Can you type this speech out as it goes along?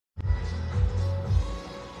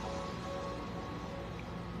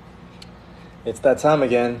It's that time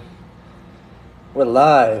again. We're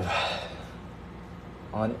live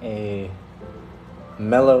on a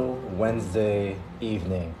mellow Wednesday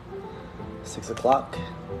evening, 6 o'clock.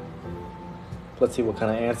 Let's see what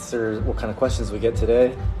kind of questions we get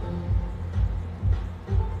today.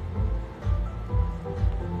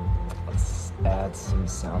 Let's add some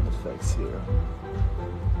sound effects here.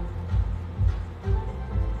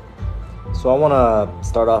 So I want to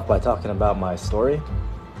start off by talking about my story.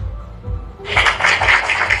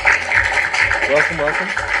 Welcome.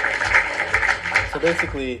 So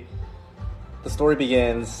basically, the story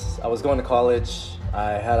begins, I was going to college.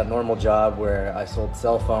 I had a normal job where I sold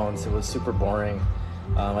cell phones. It was super boring.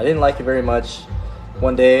 I didn't like it very much.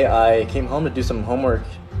 One day I came home to do some homework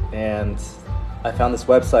and I found this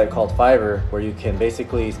website called Fiverr where you can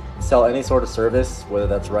basically sell any sort of service, whether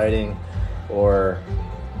that's writing or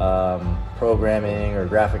programming or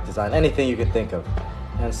graphic design, anything you can think of.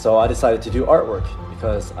 And so I decided to do artwork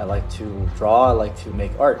because I like to draw, I like to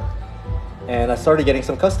make art. And I started getting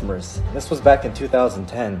some customers. This was back in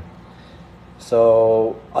 2010.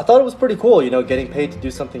 So I thought it was pretty cool, getting paid to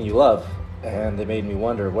do something you love. And it made me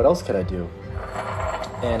wonder, what else could I do?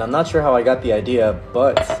 And I'm not sure how I got the idea,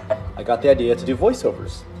 but I got the idea to do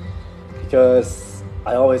voiceovers. Because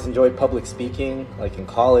I always enjoyed public speaking, like in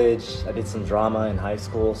college. I did some drama in high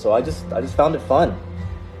school. So I just found it fun.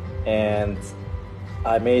 And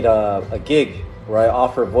I made a gig where I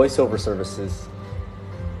offer voiceover services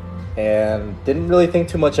and didn't really think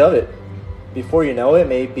too much of it. Before you know it,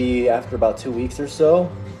 maybe after about 2 weeks or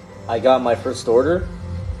so, I got my first order.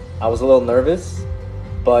 I was a little nervous,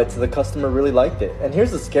 but the customer really liked it. And here's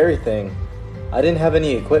the scary thing. I didn't have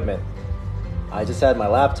any equipment. I just had my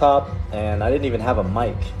laptop and I didn't even have a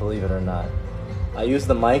mic, believe it or not. I used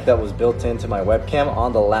the mic that was built into my webcam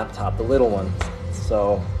on the laptop, the little one.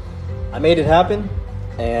 So I made it happen.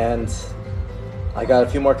 And I got a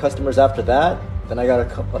few more customers after that. Then I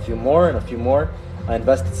got a few more and a few more. I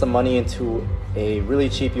invested some money into a really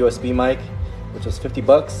cheap USB mic, which was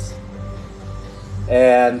 $50.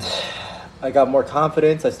 And I got more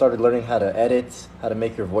confidence. I started learning how to edit, how to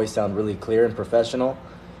make your voice sound really clear and professional,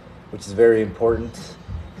 which is very important.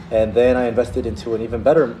 And then I invested into an even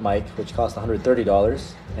better mic, which cost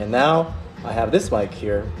 $130. And now I have this mic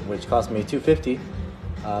here, which cost me $250.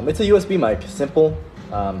 It's a USB mic, simple.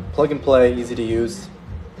 Plug and play, easy to use.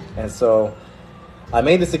 And so I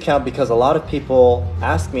made this account because a lot of people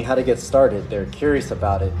ask me how to get started. They're curious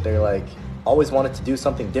about it. They're like, always wanted to do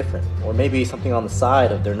something different, or maybe something on the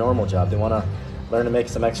side of their normal job. They want to learn to make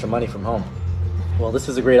some extra money from home. Well, this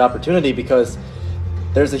is a great opportunity because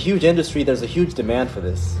there's a huge industry, there's a huge demand for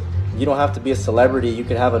this. You don't have to be a celebrity. You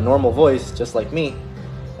could have a normal voice just like me.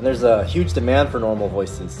 And there's a huge demand for normal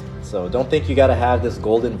voices. So don't think you got to have this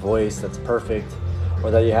golden voice that's perfect, or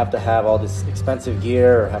that you have to have all this expensive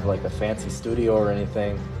gear or have like a fancy studio or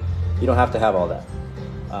anything. You don't have to have all that.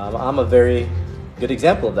 I'm a very good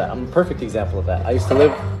example of that. I'm a perfect example of that. I used to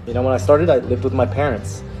live, when I started, I lived with my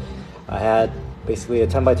parents. I had basically a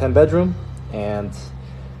 10 by 10 bedroom and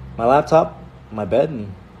my laptop, my bed,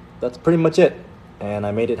 and that's pretty much it. And I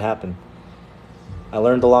made it happen. I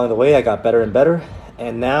learned along the way, I got better and better.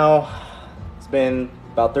 And now it's been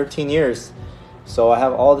about 13 years. So I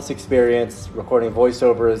have all this experience recording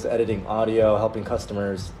voiceovers, editing audio, helping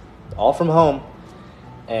customers, all from home.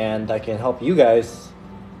 And I can help you guys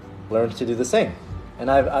learn to do the same. And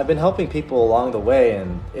I've been helping people along the way,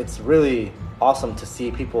 and it's really awesome to see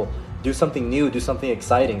people do something new, do something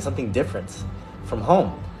exciting, something different from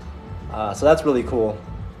home. So that's really cool.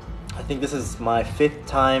 I think this is my 5th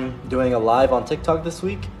time doing a live on TikTok this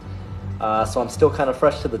week. So I'm still kind of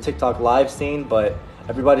fresh to the TikTok live scene, but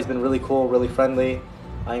everybody's been really cool, really friendly.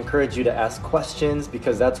 I encourage you to ask questions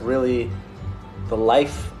because that's really the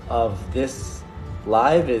life of this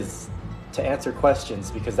live, is to answer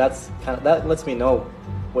questions, because that lets me know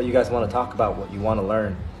what you guys want to talk about, what you want to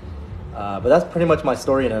learn. But that's pretty much my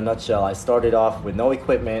story in a nutshell. I started off with no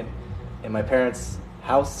equipment in my parents'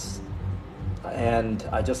 house, and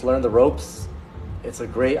I just learned the ropes.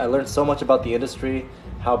 I learned so much about the industry,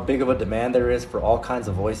 how big of a demand there is for all kinds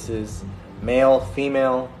of voices, male,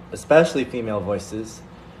 female, especially female voices.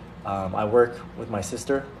 I work with my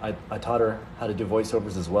sister. I taught her how to do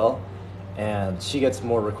voiceovers as well, and she gets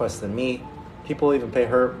more requests than me. People even pay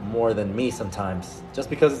her more than me sometimes, just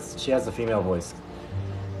because she has a female voice.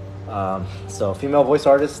 So female voice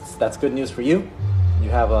artists, that's good news for you.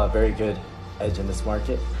 You have a very good edge in this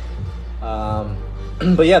market.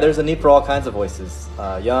 But yeah, there's a need for all kinds of voices,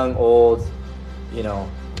 young, old,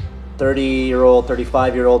 30-year-old,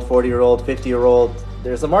 35-year-old, 40-year-old, 50-year-old.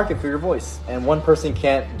 There's a market for your voice, and one person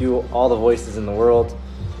can't do all the voices in the world.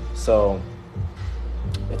 So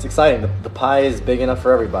it's exciting. The pie is big enough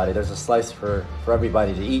for everybody. There's a slice for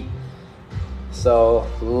everybody to eat. So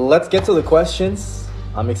let's get to the questions.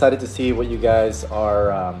 I'm excited to see what you guys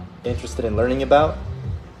are interested in learning about.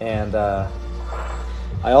 And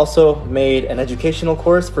I also made an educational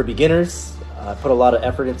course for beginners. I put a lot of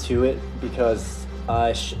effort into it because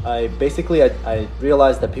I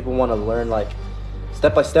realized that people want to learn like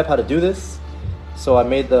step by step how to do this. So I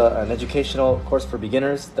made an educational course for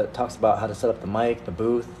beginners that talks about how to set up the mic, the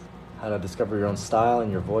booth, how to discover your own style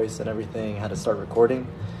and your voice and everything, how to start recording.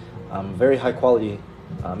 Very high quality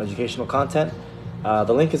educational content.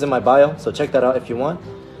 The link is in my bio, so check that out if you want.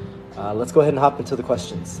 Let's go ahead and hop into the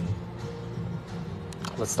questions.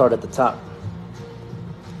 Let's start at the top.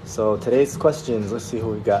 So today's questions, let's see who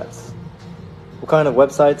we got. What kind of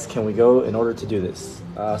websites can we go in order to do this?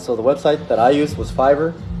 So the website that I used was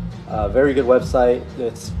Fiverr. Very good website.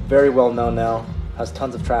 It's very well known now. Has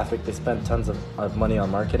tons of traffic. They spend tons of money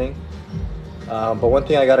on marketing. But one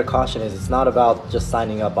thing I gotta caution is it's not about just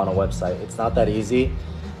signing up on a website. It's not that easy.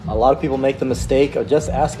 A lot of people make the mistake of just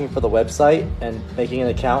asking for the website and making an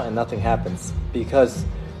account and nothing happens, because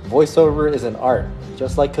voiceover is an art.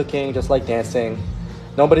 Just like cooking, just like dancing.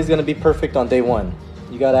 Nobody's gonna be perfect on day one.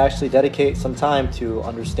 You gotta actually dedicate some time to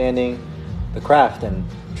understanding the craft and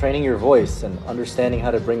training your voice and understanding how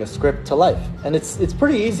to bring a script to life. And it's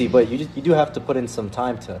pretty easy, but you do have to put in some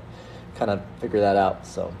time to kind of figure that out.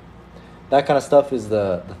 So that kind of stuff is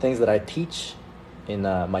the things that I teach in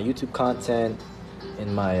my YouTube content,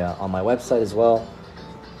 in my on my website as well.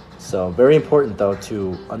 So very important though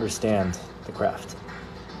to understand the craft.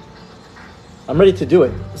 I'm ready to do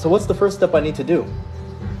it. So what's the first step I need to do?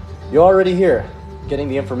 You're already here, getting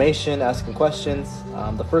the information, asking questions.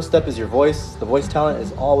 The first step is your voice. The voice talent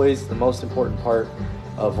is always the most important part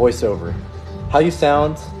of voiceover. How you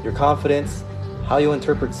sound, your confidence, how you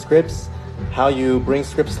interpret scripts, how you bring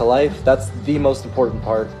scripts to life, that's the most important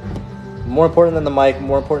part. More important than the mic,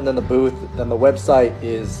 more important than the booth, than the website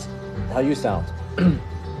is how you sound.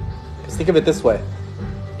 Because think of it this way.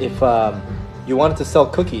 If you wanted to sell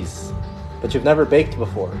cookies, but you've never baked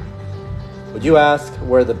before, would you ask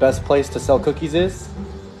where the best place to sell cookies is?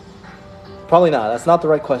 Probably not. That's not the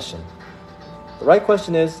right question. The right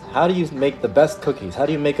question is, how do you make the best cookies? How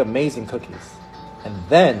do you make amazing cookies? And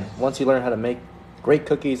then, once you learn how to make great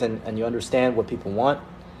cookies and you understand what people want,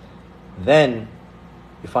 then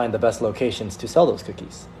you find the best locations to sell those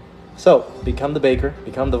cookies. So, become the baker,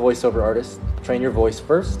 become the voiceover artist, train your voice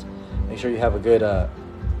first, make sure you have a good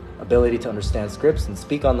ability to understand scripts and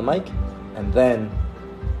speak on the mic, and then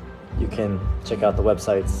you can check out the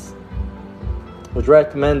websites. Would you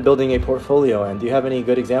recommend building a portfolio? And do you have any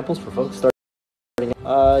good examples for folks starting?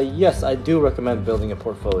 Yes, I do recommend building a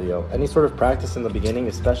portfolio. Any sort of practice in the beginning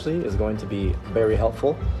especially is going to be very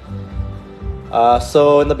helpful.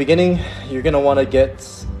 So in the beginning, you're going to want to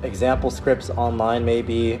get example scripts online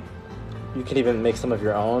maybe. You can even make some of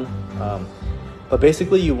your own. But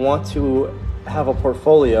basically you want to have a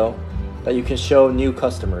portfolio that you can show new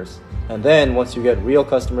customers. And then once you get real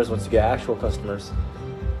customers, once you get actual customers,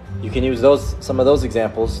 you can use some of those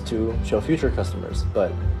examples to show future customers.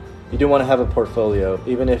 But you do want to have a portfolio.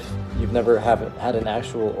 Even if you've never had an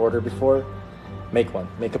actual order before, make one.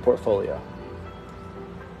 Make a portfolio.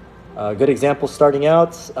 Good examples starting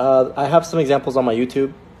out. I have some examples on my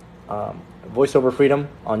YouTube. Voiceover Freedom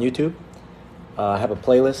on YouTube. I have a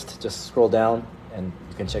playlist. Just scroll down and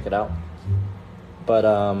you can check it out.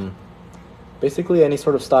 But basically any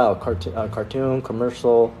sort of style, cartoon,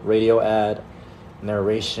 commercial, radio ad,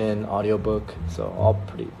 narration, audiobook, so all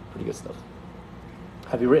pretty good stuff.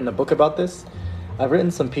 Have you written a book about this? I've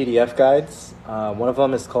written some PDF guides. One of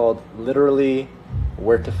them is called Literally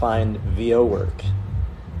Where to Find VO Work.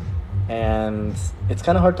 And it's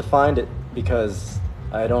kind of hard to find it because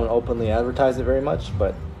I don't openly advertise it very much,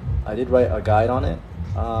 but I did write a guide on it.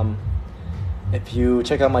 If you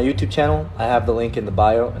check out my YouTube channel, I have the link in the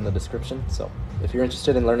bio in the description. So if you're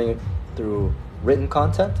interested in learning through written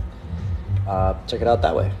content, check it out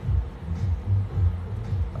that way.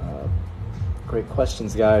 Great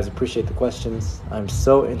questions, guys. Appreciate the questions. I'm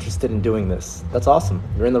so interested in doing this. That's awesome.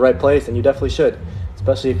 You're in the right place, and you definitely should.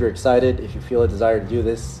 Especially if you're excited, if you feel a desire to do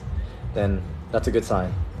this, then that's a good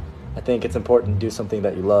sign. I think it's important to do something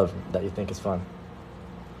that you love, that you think is fun.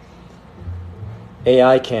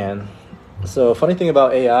 AI can. So funny thing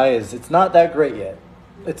about AI is it's not that great yet.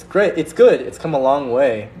 It's great. It's good. It's come a long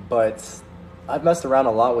way, but I've messed around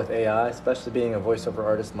a lot with AI, especially being a voiceover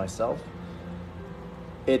artist myself.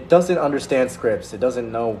 It doesn't understand scripts. It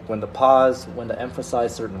doesn't know when to pause, when to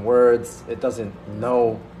emphasize certain words. It doesn't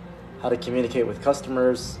know how to communicate with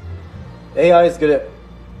customers. AI is good at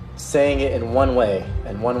saying it in one way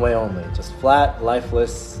and one way only, just flat,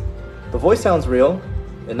 lifeless. The voice sounds real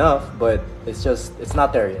enough, but it's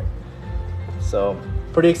not there yet. So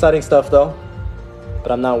pretty exciting stuff though,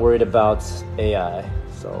 but I'm not worried about AI.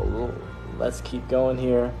 So let's keep going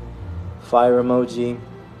here. Fire emoji.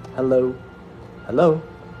 Hello. Hello.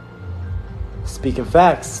 Speaking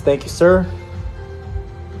facts. Thank you, sir.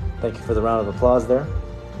 Thank you for the round of applause there.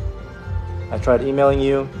 I tried emailing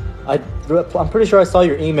you. I'm pretty sure I saw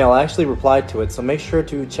your email. I actually replied to it, so make sure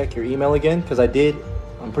to check your email again, because I did.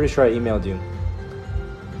 I'm pretty sure I emailed you.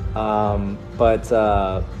 But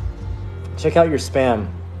check out your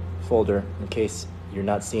spam folder in case you're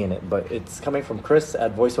not seeing it. But it's coming from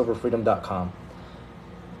Chris@voiceoverfreedom.com.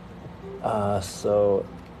 So,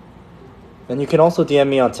 and you can also DM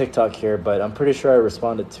me on TikTok here, but I'm pretty sure I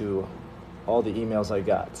responded to all the emails I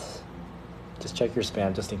got. Just check your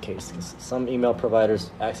spam just in case, because some email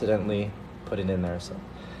providers accidentally put it in there. So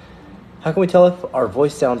how can we tell if our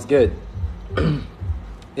voice sounds good?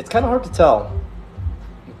 It's kind of hard to tell,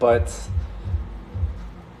 but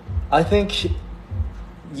I think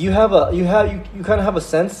you kind of have a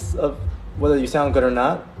sense of whether you sound good or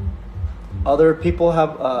not. Other people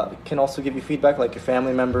can also give you feedback, like your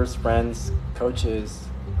family members, friends, coaches.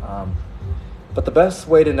 But the best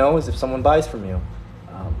way to know is if someone buys from you.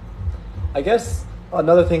 I guess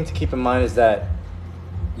another thing to keep in mind is that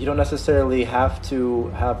you don't necessarily have to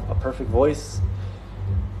have a perfect voice,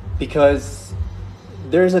 because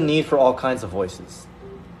there's a need for all kinds of voices.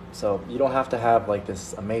 So you don't have to have like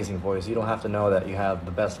this amazing voice. You don't have to know that you have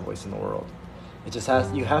the best voice in the world.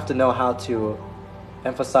 You have to know how to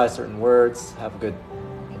emphasize certain words, have good,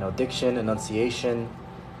 diction, enunciation.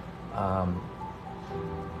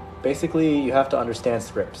 Basically, you have to understand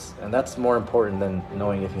scripts, and that's more important than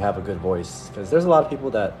knowing if you have a good voice, because there's a lot of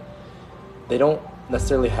people that they don't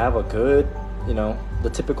necessarily have a good, the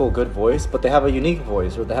typical good voice, but they have a unique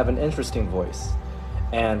voice, or they have an interesting voice,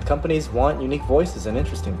 and companies want unique voices and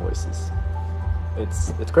interesting voices.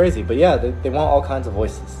 It's crazy, but yeah, they want all kinds of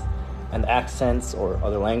voices and accents or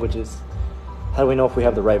other languages. How do we know if we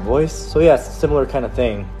have the right voice? So yeah, it's a similar kind of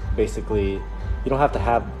thing. Basically, you don't have to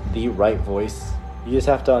have the right voice. You just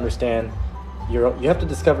have to understand, you have to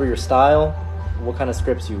discover your style, what kind of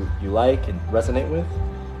scripts you like and resonate with,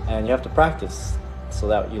 and you have to practice so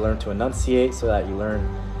that you learn to enunciate, so that you learn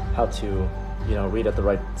how to, read at the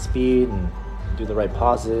right speed and do the right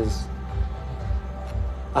pauses.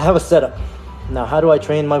 I have a setup. Now, how do I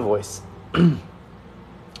train my voice?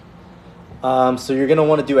 So you're going to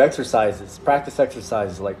want to do exercises, practice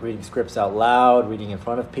exercises like reading scripts out loud, reading in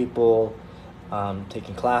front of people,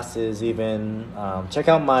 taking classes even. Check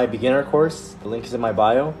out my beginner course. The link is in my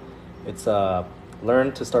bio. It's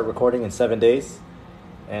Learn to Start Recording in 7 Days.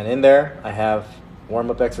 And in there, I have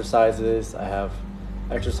warm-up exercises. I have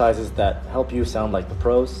exercises that help you sound like the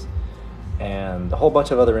pros, and a whole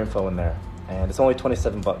bunch of other info in there. And it's only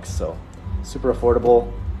 $27, so super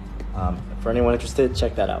affordable. For anyone interested,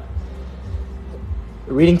 check that out.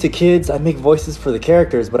 Reading to kids, I make voices for the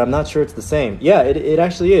characters, but I'm not sure it's the same. Yeah, it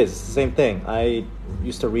actually is. It's the same thing. I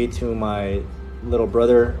used to read to my little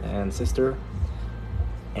brother and sister,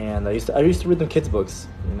 and I used to read them kids' books,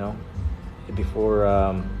 before,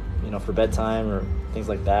 for bedtime or things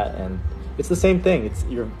like that. And it's the same thing.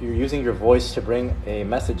 You're using your voice to bring a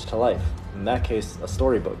message to life. In that case, a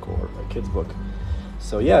storybook or a kid's book.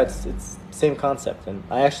 So yeah, it's same concept, and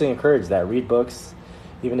I actually encourage that. Read books.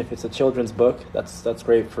 Even if it's a children's book, that's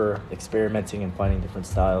great for experimenting and finding different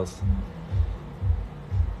styles.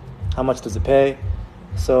 How much does it pay?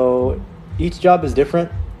 So each job is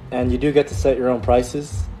different, and you do get to set your own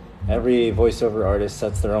prices. Every voiceover artist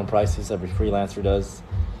sets their own prices, every freelancer does.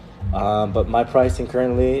 But my pricing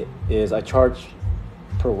currently is I charge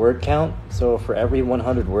per word count. So for every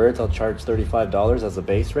 100 words, I'll charge $35 as a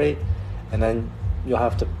base rate, and then you'll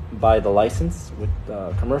have to buy the license with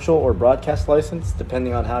commercial or broadcast license,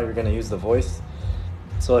 depending on how you're going to use the voice.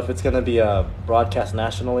 So if it's going to be a broadcast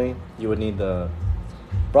nationally, you would need the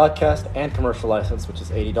broadcast and commercial license, which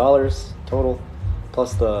is $80 total,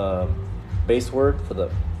 plus the base word for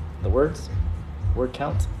the word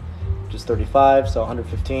count, which is 35, so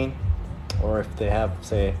 115. Or if they have,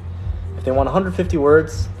 say, if they want 150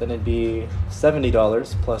 words, then it'd be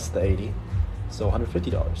 $70 plus the 80, so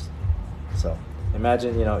 $150. So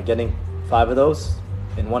imagine, getting 5 of those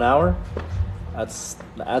in 1 hour. That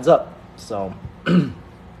adds up. So,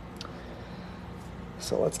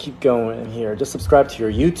 so let's keep going here. Just subscribe to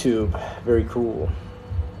your YouTube. Very cool.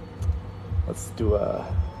 Let's do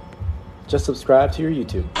just subscribe to your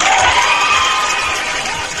YouTube.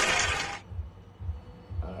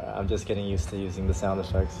 I'm just getting used to using the sound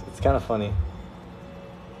effects. It's kind of funny.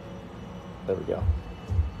 There we go.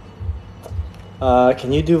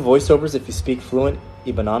 Can you do voiceovers if you speak fluent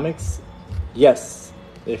Ebonics? Yes.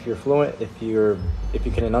 If you're fluent, if you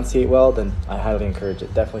can enunciate well, then I highly encourage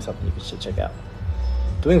it. Definitely something you should check out.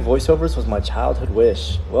 Doing voiceovers was my childhood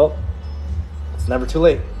wish. Well, it's never too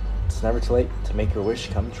late. It's never too late to make your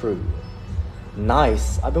wish come true.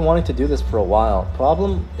 Nice. I've been wanting to do this for a while.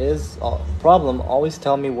 Problem always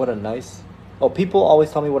tell me what a nice... Oh, people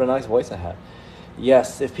always tell me what a nice voice I have.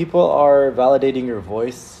 Yes, if people are validating your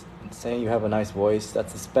voice, saying you have a nice voice,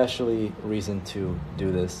 that's especially reason to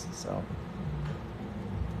do this, so...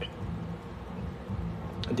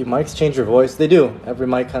 Do mics change your voice? They do. Every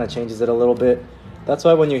mic kind of changes it a little bit. That's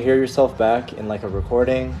why when you hear yourself back in like a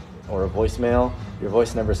recording or a voicemail, your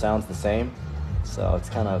voice never sounds the same. So it's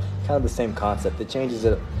kind of the same concept. It changes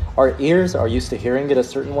it. Our ears are used to hearing it a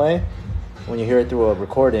certain way. When you hear it through a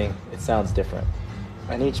recording, it sounds different.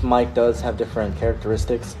 And each mic does have different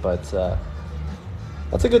characteristics, but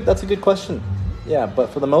that's a good question. Yeah,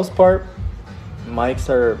 but for the most part, mics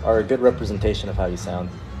are a good representation of how you sound.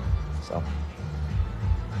 So.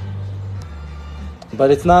 But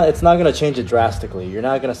it's not going to change it drastically. You're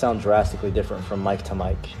not going to sound drastically different from mic to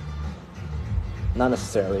mic. Not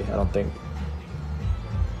necessarily, I don't think.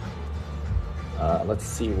 Let's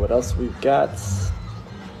see what else we've got.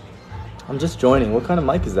 I'm just joining. What kind of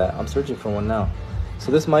mic is that? I'm searching for one now. So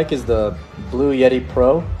this mic is the Blue Yeti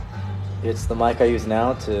Pro. It's the mic I use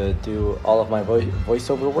now to do all of my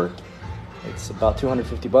voiceover work. It's about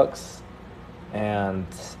 $250, and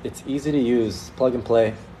it's easy to use, plug and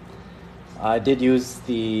play. I did use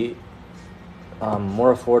the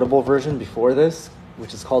more affordable version before this,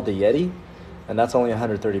 which is called the Yeti, and that's only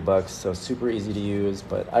 $130, so super easy to use.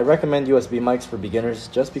 But I recommend USB mics for beginners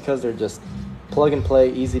just because they're just plug and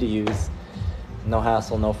play, easy to use, no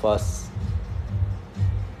hassle, no fuss.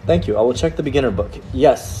 Thank you. I will check the beginner book.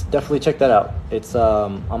 Yes, definitely check that out. It's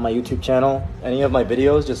on my YouTube channel. Any of my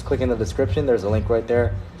videos, just click in the description. There's a link right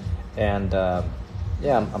there, and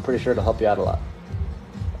yeah, I'm pretty sure it'll help you out a lot.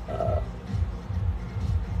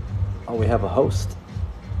 Oh, we have a host.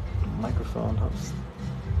 Microphone host.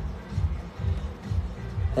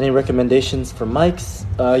 Any recommendations for mics?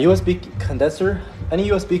 USB condenser. Any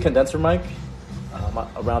USB condenser mic,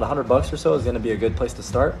 around $100 or so is going to be a good place to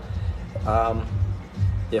start.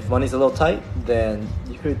 If money's a little tight, then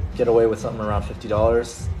you could get away with something around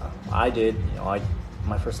 $50. I did.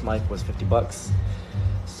 My first mic was $50.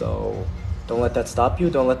 So don't let that stop you.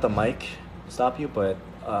 Don't let the mic stop you, but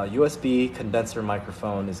USB condenser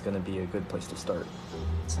microphone is going to be a good place to start.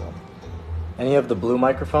 So any of the Blue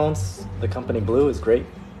microphones, the company Blue is great.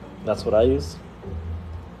 That's what I use.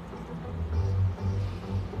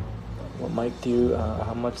 What mic do you,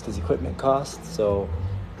 how much does equipment cost? So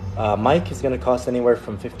mic is going to cost anywhere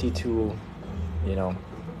from $50 to,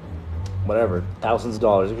 whatever, thousands of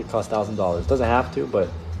dollars. It could cost $1,000. It doesn't have to, but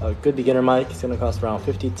a good beginner mic is going to cost around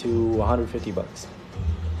 $50 to $150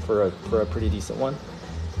 for a pretty decent one.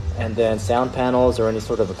 And then sound panels or any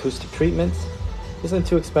sort of acoustic treatment isn't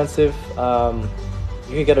too expensive.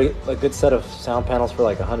 You can get a good set of sound panels for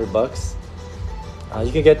like $100.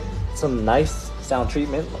 You can get some nice sound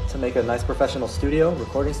treatment to make a nice professional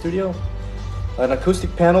recording studio. An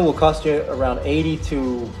acoustic panel will cost you around $80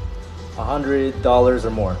 to $100 or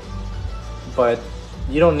more. But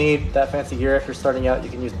you don't need that fancy gear if you're starting out. You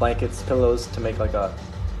can use blankets, pillows to make like a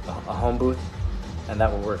home booth, and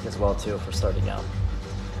that will work as well too for starting out.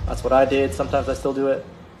 That's what I did. Sometimes I still do it.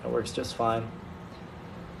 It works just fine.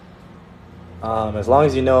 As long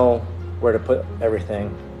as you know where to put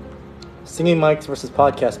everything. Singing mics versus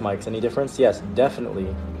podcast mics, any difference? Yes,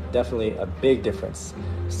 definitely a big difference.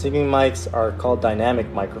 Singing mics are called dynamic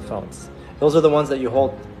microphones. Those are the ones that you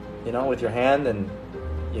hold, with your hand and,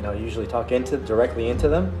 usually talk directly into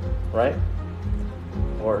them, right?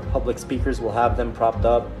 Or public speakers will have them propped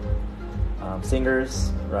up.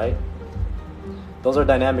 Singers, right? Those are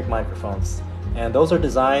dynamic microphones, and those are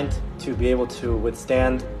designed to be able to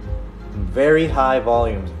withstand very high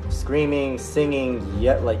volumes, screaming, singing,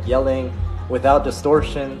 yelling, without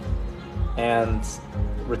distortion, and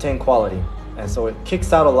retain quality. And so it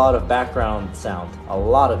kicks out a lot of background sound, a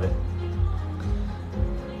lot of it.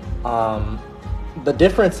 The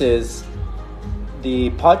difference is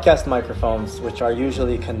the podcast microphones, which are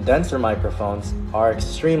usually condenser microphones, are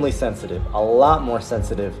extremely sensitive, a lot more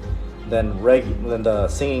sensitive than the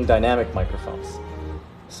singing dynamic microphones.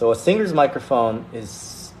 So a singer's microphone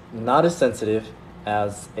is not as sensitive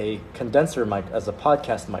as a condenser mic, as a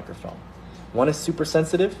podcast microphone. One is super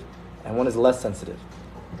sensitive and one is less sensitive,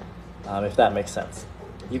 if that makes sense.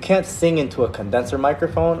 You can't sing into a condenser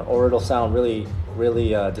microphone or it'll sound really, really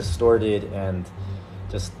distorted and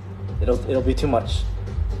just It'll be too much.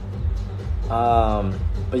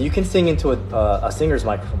 But you can sing into a singer's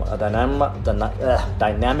microphone, a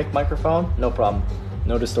dynamic microphone, no problem,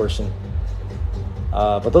 no distortion.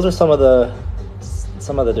 But those are some of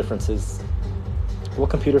the differences. What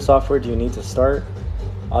computer software do you need to start?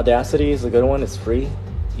 Audacity is a good one. It's free,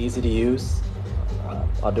 easy to use.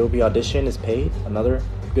 Adobe Audition is paid, another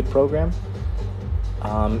good program.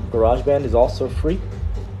 GarageBand is also free.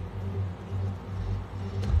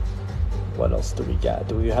 What else do we got?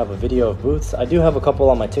 Do we have a video of booths? I do have a couple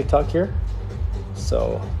on my TikTok here,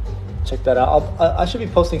 so check that out. I should be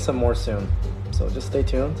posting some more soon, so just stay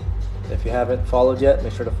tuned. If you haven't followed yet,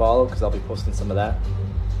 make sure to follow because I'll be posting some of that.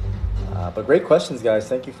 But great questions, guys.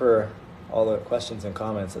 Thank you for all the questions and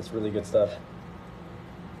comments. That's really good stuff.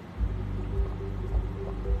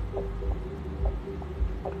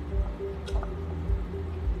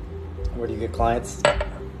 Where do you get clients?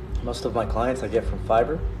 Most of my clients I get from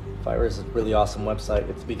Fiverr. Fiverr is a really awesome website.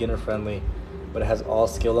 It's beginner friendly, but it has all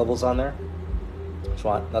skill levels on there.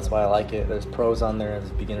 That's why I like it. There's pros on there,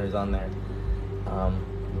 there's beginners on there.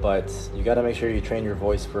 But you got to make sure you train your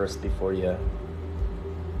voice first before you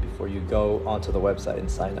go onto the website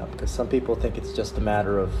and sign up. Because some people think it's just a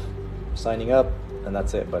matter of signing up and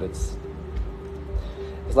that's it. But it's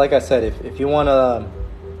like I said, if you wanna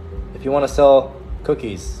sell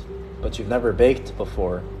cookies, but you've never baked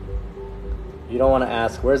before, you don't want to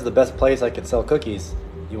ask, where's the best place I could sell cookies?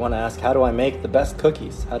 You want to ask, how do I make the best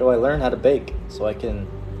cookies? How do I learn how to bake so I can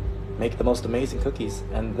make the most amazing cookies?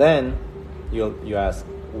 And then you ask,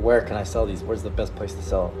 where can I sell these? Where's the best place to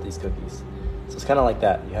sell these cookies? So it's kind of like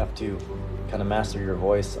that. You have to kind of master your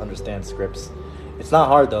voice, understand scripts. It's not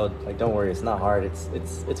hard though. Like, don't worry, it's not hard.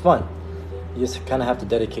 It's fun. You just kind of have to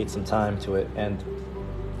dedicate some time to it. And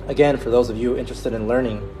again, for those of you interested in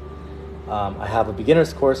learning, I have a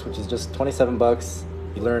beginner's course, which is just $27.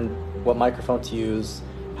 You learn what microphone to use,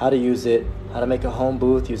 how to use it, how to make a home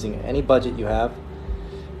booth using any budget you have,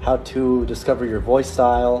 how to discover your voice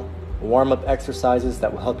style, warm-up exercises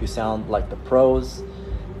that will help you sound like the pros,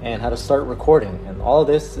 and how to start recording. And all of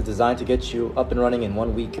this is designed to get you up and running in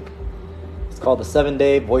 1 week. It's called the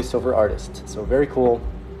 7-Day Voiceover Artist. So very cool.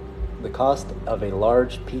 The cost of a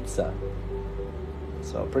large pizza.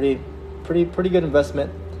 So pretty good investment.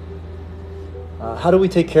 How do we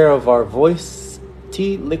take care of our voice?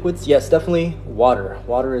 Tea, liquids? Yes, definitely water.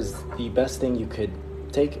 Water is the best thing you could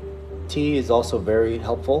take. Tea is also very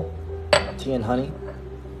helpful. Tea and honey.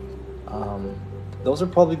 Those are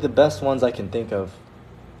probably the best ones I can think of.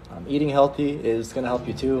 Eating healthy is going to help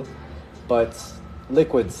you too. But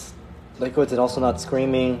liquids and also not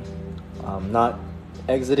screaming, not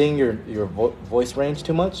exiting your voice range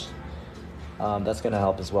too much, that's going to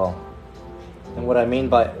help as well. And what I mean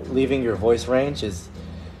by leaving your voice range is,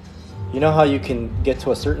 you know how you can get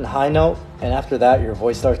to a certain high note and after that your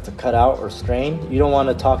voice starts to cut out or strain? You don't want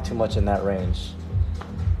to talk too much in that range.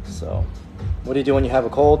 So what do you do when you have a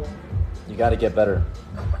cold? You got to get better.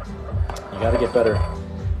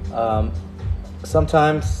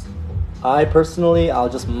 Sometimes I'll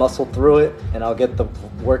just muscle through it and I'll get the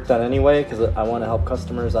work done anyway because I want to help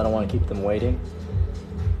customers. I don't want to keep them waiting.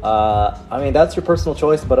 That's your personal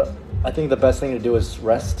choice, but I think the best thing to do is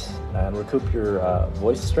rest and recoup your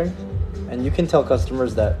voice strength. And you can tell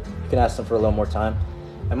customers that you can ask them for a little more time,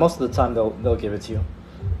 and most of the time they'll give it to you.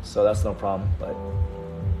 So that's no problem. But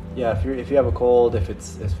yeah, if you have a cold, if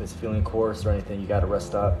it's feeling coarse or anything, you got to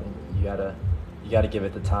rest up. And you got to give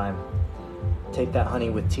it the time. Take that honey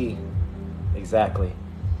with tea. Exactly.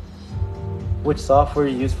 Which software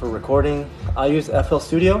you use for recording? I use FL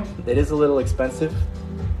Studio. It is a little expensive,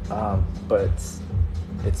 but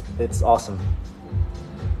it's awesome.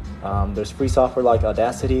 There's free software like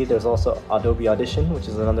Audacity. There's also Adobe Audition, which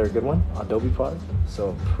is another good one, Adobe product.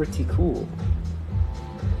 So pretty cool.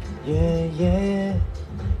 Yeah.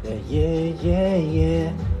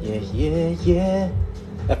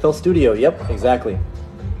 FL Studio, yep, exactly.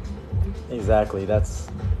 That's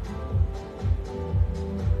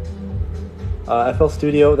FL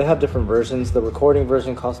Studio. They have different versions. The recording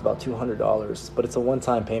version costs about $200, but it's a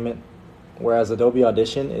one-time payment. Whereas Adobe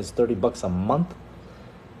Audition is $30 a month.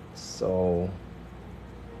 So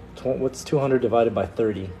what's 200 divided by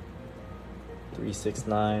 30?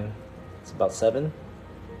 369. It's about 7.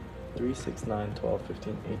 3, 6, 9, 12,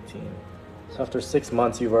 15, 18. So after 6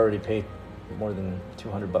 months, you've already paid more than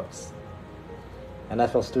 $200. And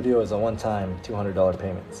FL Studio is a one-time $200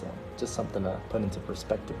 payment. So just something to put into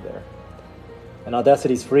perspective there. And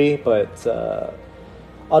Audacity's free, but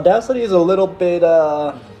Audacity is a little bit,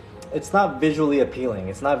 it's not visually appealing.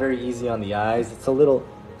 It's not very easy on the eyes. It's a little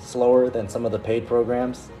slower than some of the paid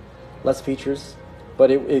programs. Less features, but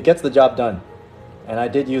it gets the job done. And I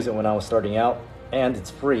did use it when I was starting out, and it's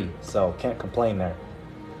free, so can't complain there.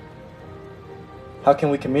 How can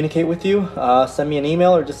we communicate with you? Send me an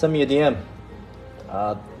email or just send me a DM.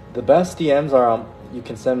 The best DMs are you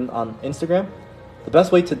can send on Instagram. The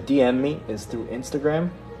best way to DM me is through Instagram.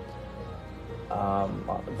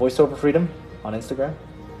 Voiceover Freedom on Instagram.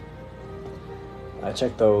 I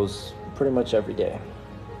check those pretty much every day.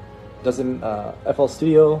 Doesn't FL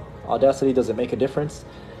Studio, Audacity, does it make a difference?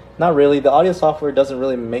 Not really. The audio software doesn't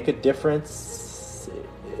really make a difference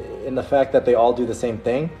in the fact that they all do the same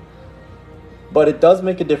thing. But it does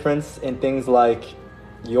make a difference in things like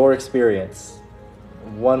your experience.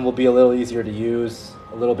 One will be a little easier to use,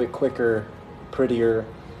 a little bit quicker, prettier,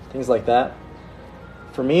 things like that.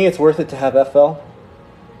 For me, it's worth it to have FL.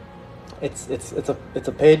 It's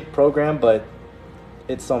a paid program, but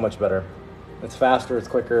it's so much better. It's faster, it's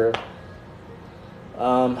quicker.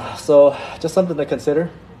 So just something to consider.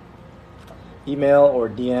 Email or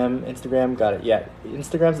DM, Instagram, got it. Yeah,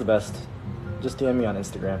 Instagram's the best. Just DM me on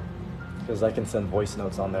Instagram because I can send voice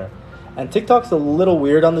notes on there. And TikTok's a little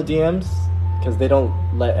weird on the DMs because they don't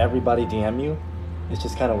let everybody DM you. It's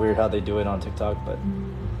just kind of weird how they do it on TikTok. But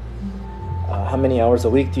how many hours a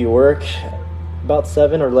week do you work? About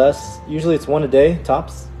 7 or less. Usually it's 1 a day,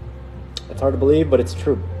 tops. It's hard to believe, but it's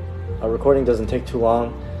true. A recording doesn't take too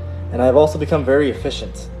long. And I've also become very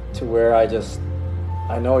efficient to where I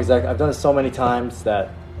know exactly. I've done it so many times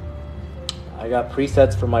that I got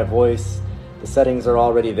presets for my voice. The settings are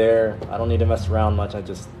already there. I don't need to mess around much. I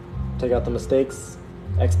just take out the mistakes,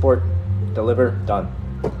 export, deliver, done.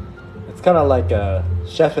 It's kind of like a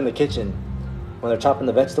chef in the kitchen when they're chopping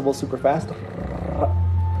the vegetables super fast.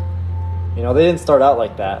 You know, they didn't start out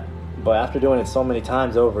like that, but after doing it so many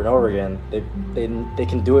times over and over again, they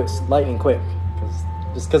can do it lightning quick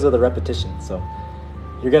just because of the repetition. So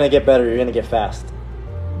you're gonna get better. You're gonna get fast,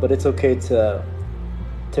 but it's okay to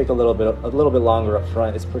take a little bit longer up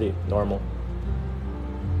front. It's pretty normal.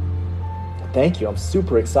 Thank you. I'm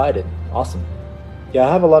super excited. Awesome. Yeah,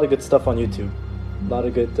 I have a lot of good stuff on YouTube. A lot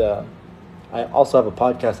of good. I also have a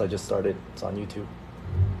podcast I just started. It's on YouTube.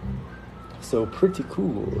 So pretty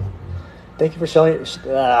cool. Thank you for sharing.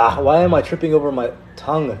 Why am I tripping over my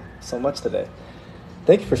tongue so much today?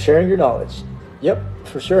 Thank you for sharing your knowledge. Yep,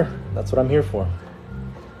 for sure. That's what I'm here for.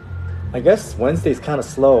 I guess Wednesday's kind of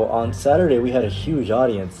slow. On Saturday, we had a huge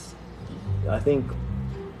audience. I think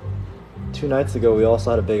 2 nights ago, we also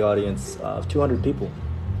had a big audience of 200 people.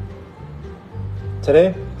 Today,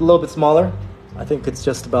 a little bit smaller. I think it's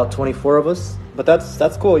just about 24 of us. But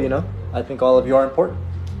that's cool, you know. I think all of you are important.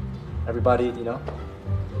 Everybody, you know.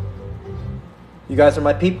 You guys are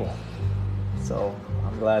my people. So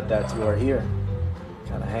I'm glad that you are here.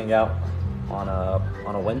 Kind of hang out on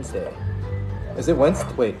a Wednesday. Is it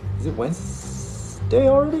Wednesday? Wait, is it Wednesday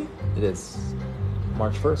already? It is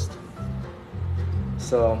March 1st.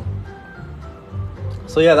 So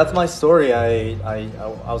yeah, that's my story. I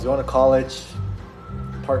was going to college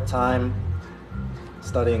part-time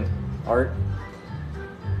studying art.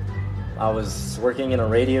 I was working in a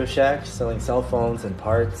Radio Shack selling cell phones and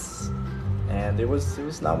parts, and it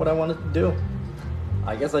was not what I wanted to do.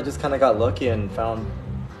 I guess I just kind of got lucky and found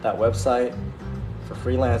that website for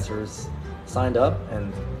freelancers, signed up,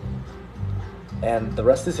 and the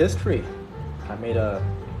rest is history. I made I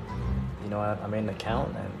made an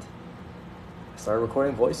account and I started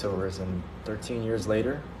recording voiceovers, and 13 years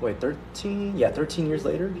later,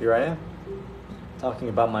 here I am talking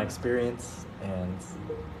about my experience and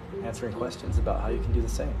answering questions about how you can do the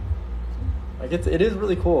same. Like it is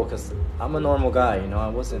really cool because I'm a normal guy, you know. I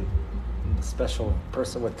wasn't a special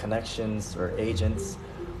person with connections or agents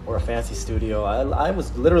or a fancy studio. I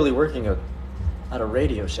was literally working at a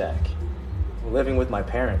Radio Shack, living with my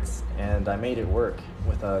parents, and I made it work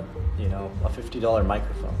with a $50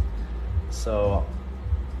 microphone. So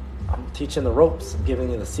I'm teaching the ropes. I'm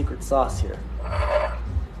giving you the secret sauce here.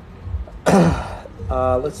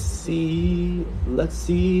 Let's see.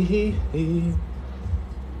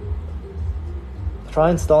 Try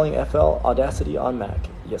installing FL Audacity on Mac.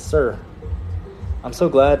 Yes, sir. I'm so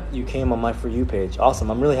glad you came on my For You page.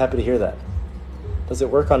 Awesome. I'm really happy to hear that. Does it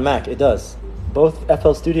work on Mac? It does. Both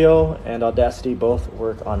FL Studio and Audacity both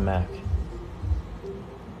work on Mac.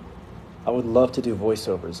 I would love to do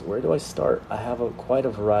voiceovers. Where do I start? I have quite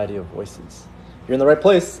a variety of voices. You're in the right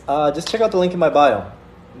place. Just check out the link in my bio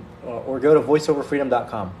or go to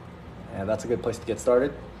voiceoverfreedom.com. And that's a good place to get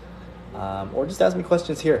started. Or just ask me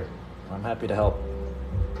questions here. I'm happy to help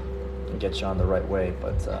and get you on the right way.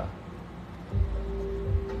 But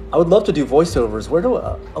I would love to do voiceovers. Where do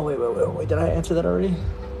I... wait. Did I answer that already?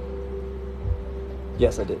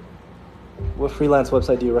 Yes, I did. What freelance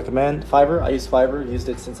website do you recommend? Fiverr. I use Fiverr. Used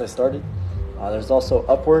it since I started. There's also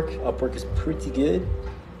Upwork. Upwork is pretty good.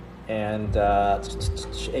 And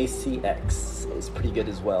ACX is pretty good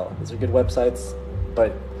as well. These are good websites,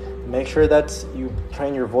 but make sure that you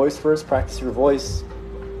train your voice first, practice your voice.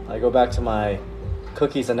 I go back to my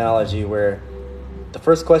cookies analogy where the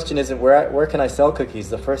first question isn't where can I sell cookies?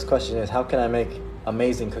 The first question is how can I make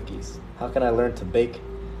amazing cookies? How can I learn to bake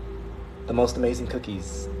the most amazing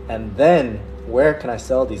cookies? And then where can I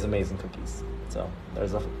sell these amazing cookies? So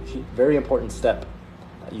there's a very important step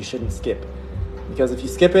that you shouldn't skip. Because if you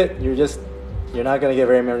skip it, you're not going to get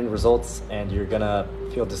very many results and you're going to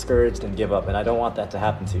feel discouraged and give up. And I don't want that to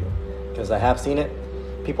happen to you because I have seen it.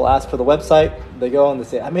 People ask for the website, they go and they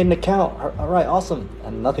say, I made an account. All right, awesome.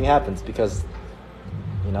 And nothing happens because,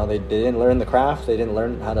 they didn't learn the craft. They didn't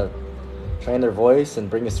learn how to train their voice and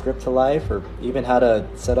bring a script to life or even how to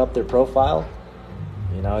set up their profile.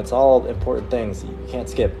 It's all important things you can't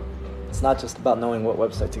skip. It's not just about knowing what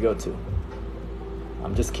website to go to.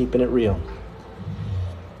 I'm just keeping it real.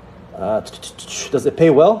 Does it pay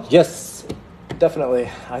well? Yes, definitely.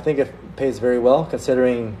 I think it pays very well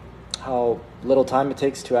considering how little time it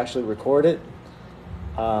takes to actually record it.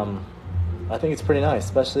 I think it's pretty nice,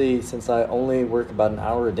 especially since I only work about an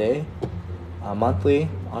hour a day. Monthly,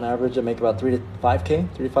 on average, I make about 3 to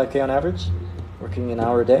 5K on average, working an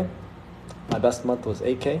hour a day. My best month was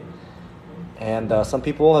 8K. And some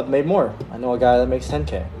people have made more. I know a guy that makes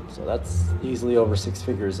 10K, so that's easily over 6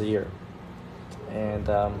 figures a year. And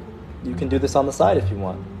you can do this on the side if you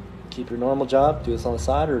want. Keep your normal job, do this on the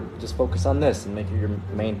side, or just focus on this and make it your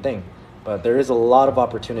main thing. But there is a lot of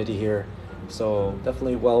opportunity here, so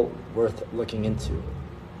definitely well worth looking into. Do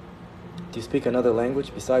you speak another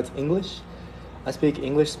language besides English? I speak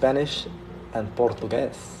English, Spanish, and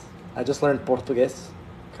Portuguese. I just learned Portuguese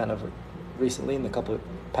kind of recently in the couple of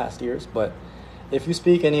past years, but if you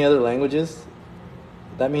speak any other languages,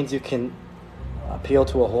 that means you can appeal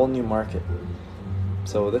to a whole new market.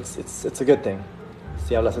 So it's a good thing.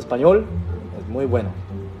 Si hablas español, es muy bueno.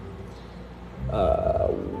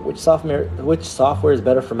 Which software is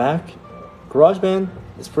better for Mac? GarageBand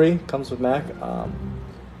is free, comes with Mac.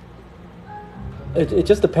 It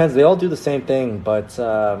just depends. They all do the same thing, but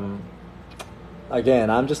again,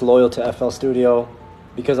 I'm just loyal to FL Studio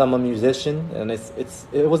because I'm a musician, and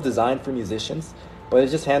it was designed for musicians, but it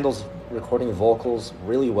just handles recording vocals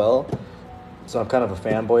really well. So I'm kind of a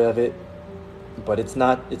fanboy of it. But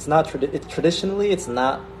traditionally it's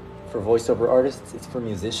not for voiceover artists. It's for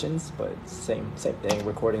musicians, but it's same thing,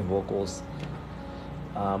 recording vocals.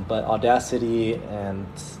 But Audacity and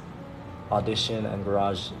Audition and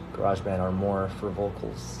GarageBand are more for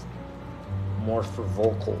vocals.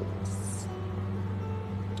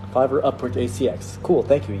 Fiverr, Upwork, ACX. Cool,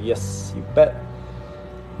 thank you. Yes, you bet.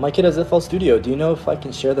 My kid has FL Studio. Do you know if I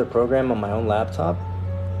can share their program on my own laptop?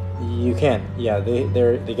 You can. Yeah, they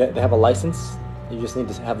have a license. You just need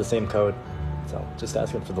to have the same code. So just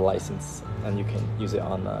ask them for the license, and you can use it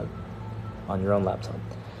on your own laptop.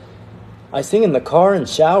 I sing in the car and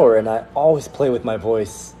shower, and I always play with my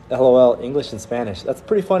voice. LOL, English and Spanish. That's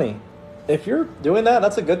pretty funny. If you're doing that,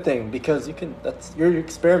 that's a good thing because you're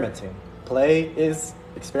experimenting. Play is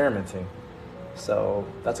experimenting. So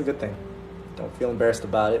that's a good thing. Don't feel embarrassed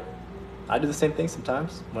about it. I do the same thing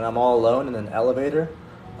sometimes. When I'm all alone in an elevator,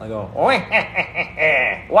 I go,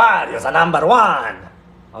 what is a number one?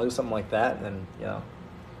 I'll do something like that, and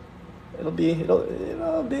it'll be a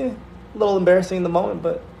little embarrassing in the moment,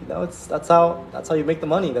 but that's how you make the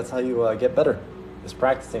money. That's how you get better. Is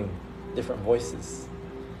practicing different voices.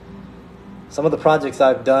 Some of the projects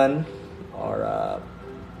I've done are,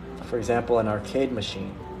 for example, an arcade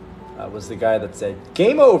machine. I was the guy that said,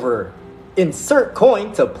 "Game over! Insert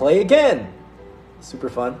coin to play again." Super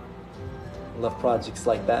fun. Love projects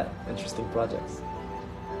like that. Interesting projects.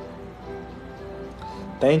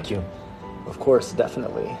 Thank you. Of course,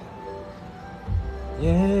 definitely.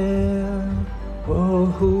 Yeah. Whoa,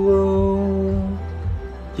 whoa.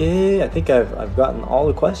 Yeah, I think I've gotten all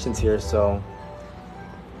the questions here, so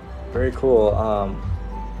very cool.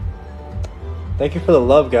 Thank you for the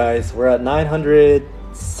love, guys. We're at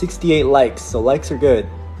 968 likes, so likes are good.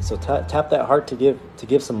 So tap that heart to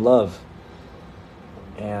give some love.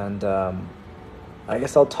 And I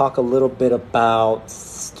guess I'll talk a little bit about.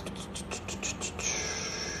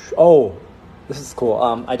 Oh, this is cool.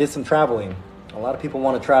 I did some traveling. A lot of people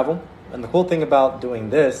want to travel, and the cool thing about doing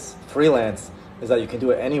this freelance is that you can do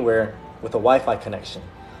it anywhere with a Wi-Fi connection.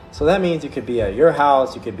 So that means you could be at your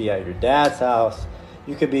house, you could be at your dad's house,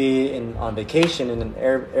 you could be on vacation in an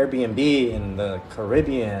Airbnb in the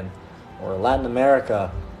Caribbean or Latin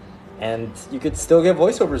America, and you could still get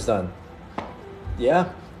voiceovers done.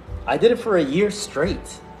 Yeah, I did it for a year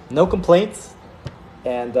straight. No complaints.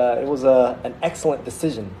 And it was an excellent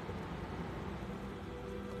decision.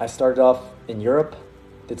 I started off in Europe,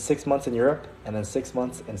 did 6 months in Europe, and then 6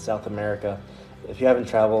 months in South America. If you haven't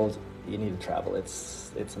traveled, you need to travel.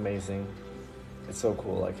 It's amazing. It's so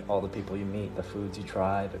cool, like all the people you meet, the foods you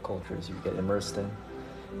try, the cultures you get immersed in.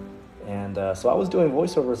 And so I was doing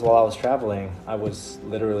voiceovers while I was traveling. I was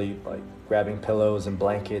literally like grabbing pillows and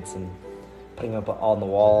blankets and putting them up on the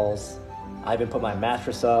walls. I even put my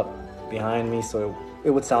mattress up behind me so it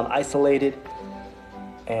would sound isolated.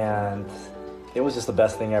 And it was just the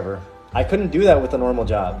best thing ever. I couldn't do that with a normal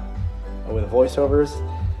job. With voiceovers,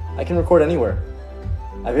 I can record anywhere.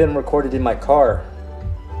 I've even recorded in my car.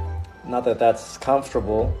 Not that that's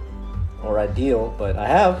comfortable or ideal, but I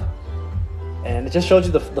have. And it just shows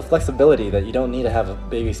you the flexibility that you don't need to have a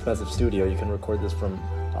big expensive studio. You can record this from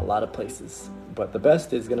a lot of places. But the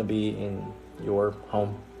best is gonna be in your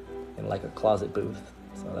home, in like a closet booth.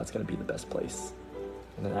 So that's gonna be the best place.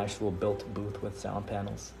 In an actual built booth with sound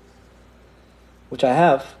panels. Which I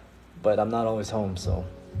have, but I'm not always home, so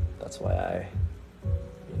that's why I,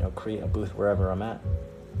 create a booth wherever I'm at.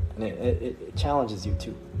 And it challenges you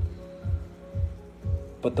too.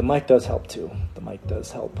 But the mic does help too. The mic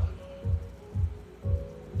does help.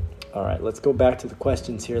 All right, let's go back to the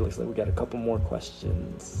questions here. Looks like we got a couple more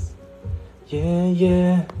questions. Yeah,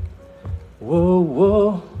 yeah. Whoa,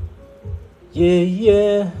 whoa. Yeah,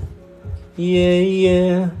 yeah. Yeah,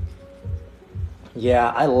 yeah. Yeah,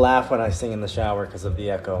 I laugh when I sing in the shower because of the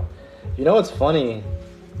echo. You know what's funny?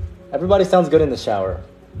 Everybody sounds good in the shower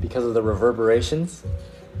because of the reverberations.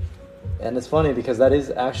 And it's funny because that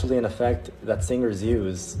is actually an effect that singers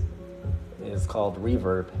use. It's called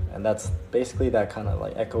reverb, and that's basically that kind of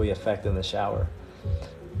like echoey effect in the shower.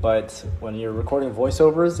 But when you're recording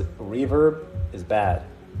voiceovers, reverb is bad.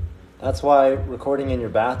 That's why recording in your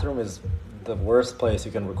bathroom is the worst place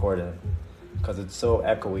you can record in, because it's so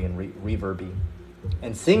echoey and reverby.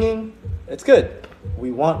 And singing, it's good.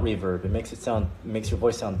 We want reverb. It makes your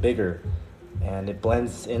voice sound bigger, and it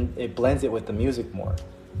blends it with the music more.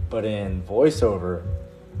 But in voiceover,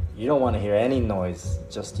 you don't want to hear any noise,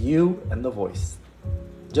 just you and the voice.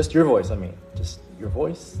 Just your voice, just your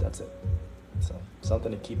voice, that's it. So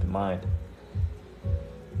something to keep in mind.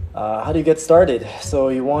 How do you get started? So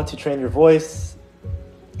you want to train your voice,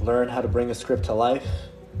 learn how to bring a script to life.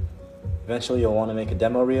 Eventually you'll want to make a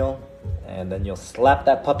demo reel, and then you'll slap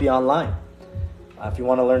that puppy online. If you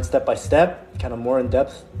want to learn step by step, kind of more in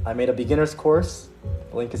depth, I made a beginner's course.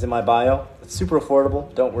 The link is in my bio. It's super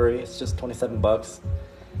affordable, don't worry, it's just $27.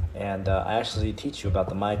 And I actually teach you about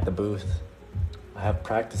the mic, the booth. I have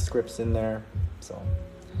practice scripts in there. So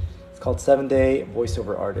it's called 7-Day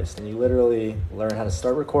Voiceover Artist. And you literally learn how to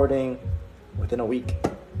start recording within a week.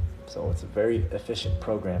 So it's a very efficient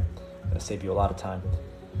program. It'll save you a lot of time.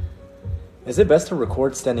 Is it best to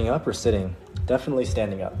record standing up or sitting? Definitely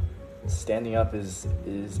standing up. Standing up is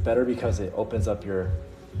better because it opens up your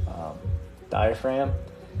diaphragm.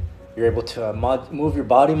 You're able to move your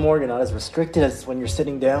body more. You're not as restricted as when you're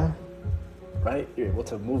sitting down, right? You're able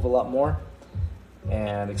to move a lot more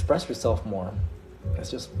and express yourself more. It's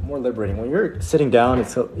just more liberating. When you're sitting down,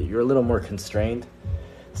 you're a little more constrained.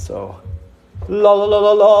 So, la la la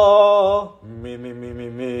la la, me me me me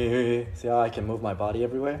me. See how I can move my body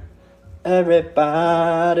everywhere?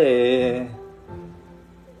 Everybody.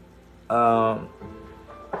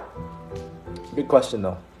 Good question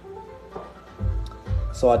though.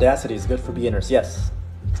 So Audacity is good for beginners. Yes,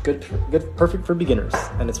 it's good, perfect for beginners,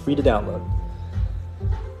 and it's free to download.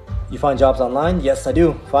 You find jobs online? Yes, I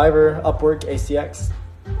do. Fiverr, Upwork, ACX.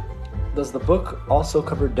 Does the book also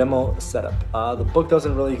cover demo setup? The book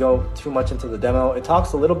doesn't really go too much into the demo. It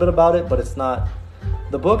talks a little bit about it, but it's not.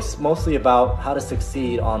 The book's mostly about how to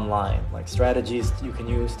succeed online, like strategies you can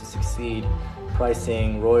use to succeed,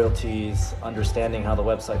 pricing, royalties, understanding how the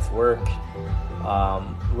websites work,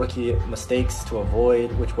 rookie mistakes to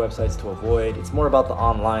avoid, which websites to avoid. It's more about the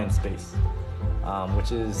online space,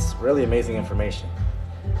 which is really amazing information.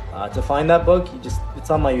 To find that book, it's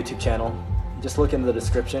on my YouTube channel. Just look in the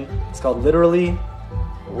description. It's called literally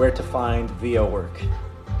Where to Find VO Work.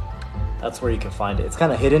 That's where you can find it. It's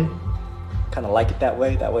kind of hidden. Kind of like it that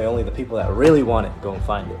way. That way only the people that really want it go and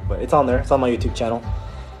find it. But it's on there. It's on my YouTube channel.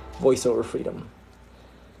 Voiceover Freedom.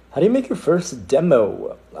 How do you make your first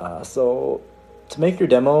demo? So to make your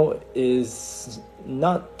demo is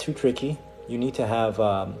not too tricky. You need to have,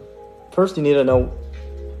 first you need to know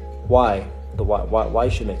why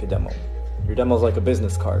you should make a demo. Your demo is like a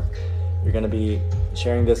business card. You're going to be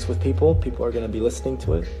sharing this with people. People are going to be listening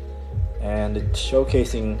to it. And it's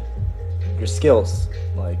showcasing your skills,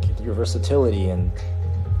 like your versatility, and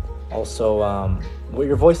also what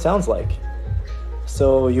your voice sounds like.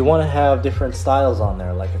 So you want to have different styles on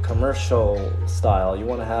there, like a commercial style. You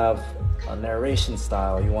want to have a narration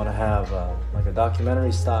style. You want to have like a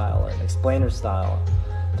documentary style, an explainer style,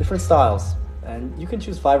 different styles. And you can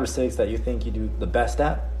choose 5 or 6 that you think you do the best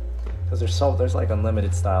at, because there's like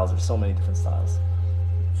unlimited styles. There's so many different styles.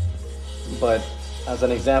 But as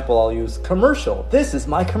an example, I'll use commercial. This is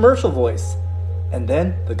my commercial voice. And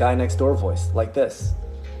then the guy next door voice, like this.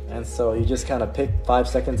 And so you just kind of pick 5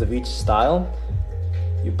 seconds of each style.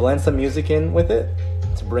 You blend some music in with it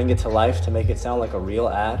to bring it to life, to make it sound like a real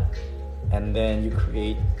ad. And then you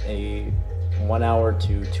create a 1 hour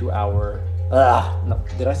to 2 hour,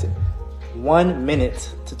 1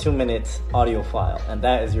 minute to 2 minute audio file. And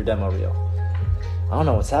that is your demo reel. I don't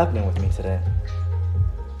know what's happening with me today.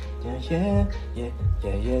 Yeah.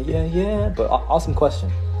 But awesome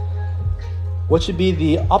question. What should be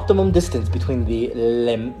the optimum distance between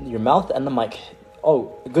your mouth and the mic?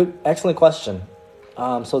 Oh, excellent question.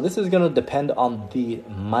 So this is going to depend on the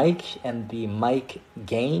mic and the mic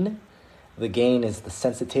gain. The gain is the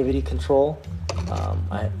sensitivity control.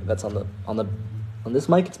 That's on this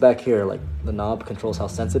mic. It's back here. Like the knob controls how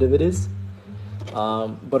sensitive it is.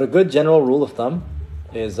 But a good general rule of thumb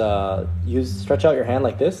is stretch out your hand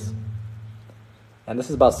like this, and this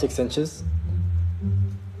is about 6 inches.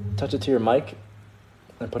 Touch it to your mic,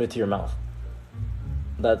 and put it to your mouth.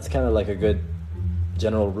 That's kind of like a good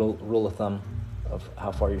general rule of thumb of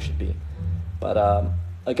how far you should be. But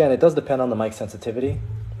again, it does depend on the mic sensitivity.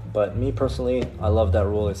 But me personally, I love that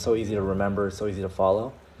rule. It's so easy to remember. It's so easy to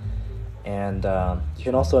follow. And you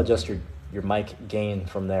can also adjust your mic gain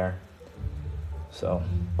from there. So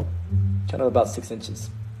kind of about 6 inches.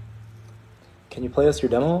 Can you play us your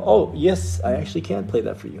demo? Oh, yes, I actually can play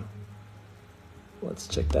that for you. Let's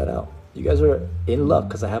check that out. You guys are in luck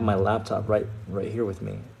because I have my laptop right here with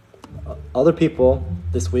me. Other people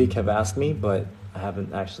this week have asked me, but I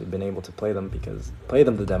haven't actually been able to play them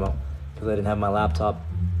the demo, because I didn't have my laptop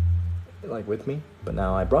like with me, but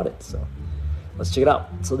now I brought it. So let's check it out.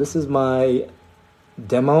 So this is my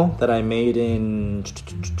demo that I made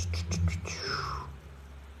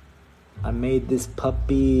I made this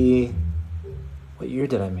puppy. What year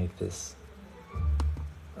did I make this?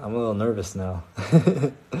 I'm a little nervous now.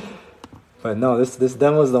 But no, this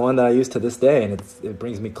demo is the one that I use to this day, and it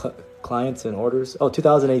brings me clients and orders. Oh,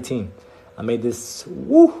 2018. I made this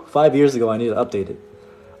 5 years ago. I need to update it.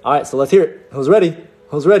 All right, so let's hear it. Who's ready?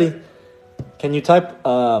 Who's ready? Can you type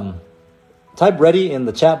ready in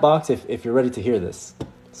the chat box if you're ready to hear this?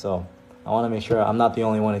 So I want to make sure I'm not the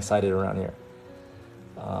only one excited around here.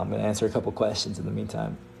 I'm going to answer a couple questions in the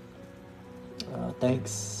meantime.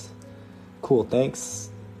 Thanks. Cool, thanks.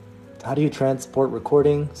 How do you transport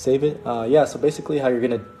recording? Save it? Yeah, so basically how you're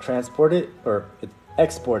going to transport it, or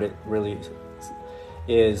export it really,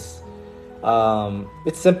 is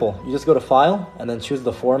it's simple. You just go to File and then choose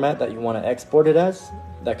the format that you want to export it as.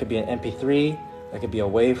 That could be an MP3, that could be a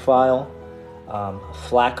WAV file, a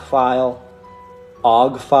FLAC file,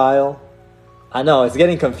 OGG file. I know, it's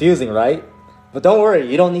getting confusing, right? But don't worry,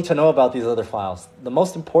 you don't need to know about these other files. The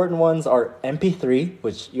most important ones are MP3,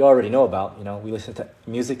 which you already know about. You know, we listen to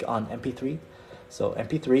music on MP3. So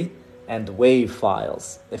MP3 and WAV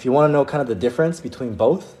files. If you want to know kind of the difference between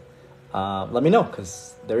both, let me know,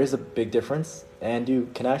 because there is a big difference. And you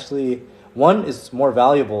can actually, one is more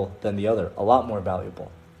valuable than the other, a lot more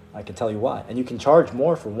valuable. I can tell you why. And you can charge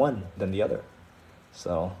more for one than the other.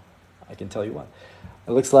 So I can tell you why.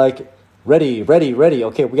 It looks like ready.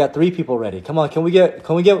 Okay, we got 3 people ready. Come on, can we get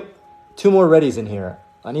 2 more readies in here?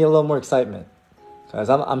 I need a little more excitement, guys.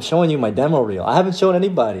 I'm showing you my demo reel. I haven't shown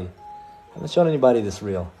anybody this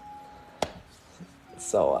reel.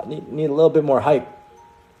 So I need a little bit more hype.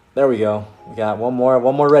 There we go. We got one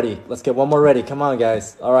more ready. Let's get one more ready. Come on,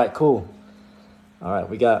 guys. All right, cool. All right,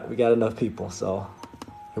 we got enough people. So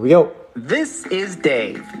here we go. This is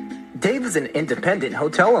Dave. Dave is an independent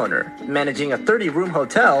hotel owner, managing a 30-room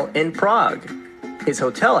hotel in Prague. His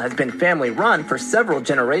hotel has been family-run for several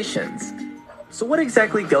generations. So what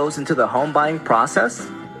exactly goes into the home buying process?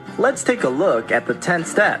 Let's take a look at the 10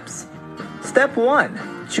 steps. Step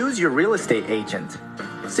 1. Choose your real estate agent.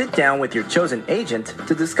 Sit down with your chosen agent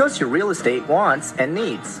to discuss your real estate wants and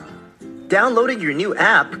needs. Downloading your new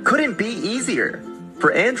app couldn't be easier.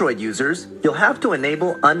 For Android users, you'll have to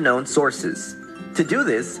enable unknown sources. To do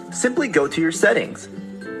this, simply go to your settings.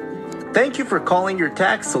 Thank you for calling your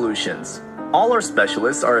tax solutions. All our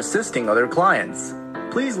specialists are assisting other clients.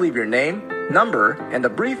 Please leave your name, number, and a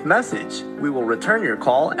brief message. We will return your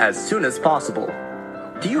call as soon as possible.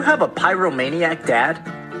 Do you have a pyromaniac dad?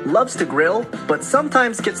 loves to grill, but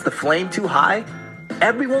sometimes gets the flame too high?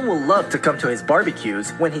 Everyone will love to come to his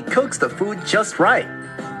barbecues when he cooks the food just right.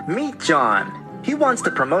 Meet John. He wants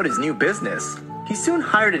to promote his new business. He soon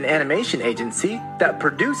hired an animation agency that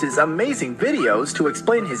produces amazing videos to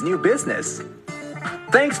explain his new business.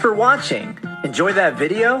 Thanks for watching. Enjoy that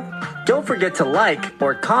video? Don't forget to like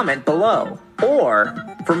or comment below. Or,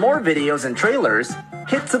 for more videos and trailers,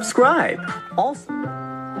 hit subscribe. Also,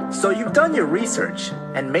 so you've done your research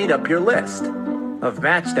and made up your list. Of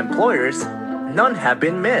matched employers, none have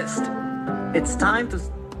been missed. It's time to...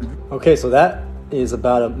 Okay, so that is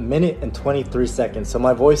about 1 minute and 23 seconds. So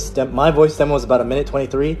my voice demo was about 1 minute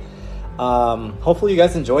 23. Hopefully you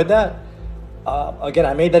guys enjoyed that. Again,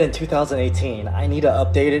 I made that in 2018. I need to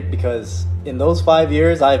update it because in those 5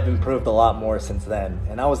 years, I've improved a lot more since then.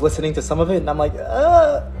 And I was listening to some of it and I'm like,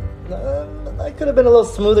 I could have been a little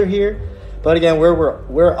smoother here. But again,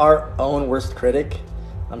 we're our own worst critic.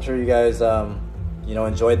 I'm sure you guys,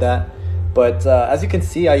 enjoyed that. But as you can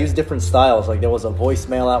see, I use different styles. Like there was a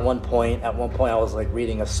voicemail at one point. At one point, I was like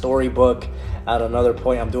reading a storybook. At another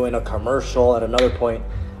point, I'm doing a commercial. At another point,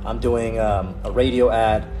 I'm doing a radio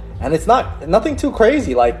ad. And it's nothing too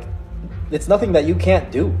crazy. Like it's nothing that you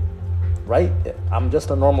can't do, right? I'm just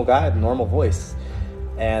a normal guy, a normal voice.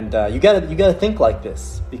 And you gotta think like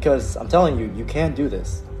this because I'm telling you, you can do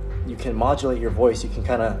this. You can modulate your voice. You can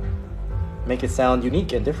kind of make it sound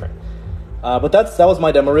unique and different. But that was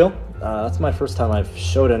my demo reel. That's my first time I've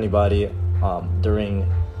showed anybody during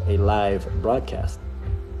a live broadcast.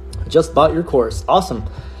 Just bought your course. Awesome.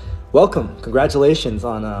 Welcome. Congratulations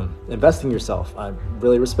on investing in yourself. I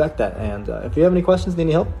really respect that. And if you have any questions, need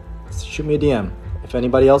any help, shoot me a DM. If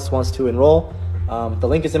anybody else wants to enroll, the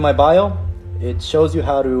link is in my bio. It shows you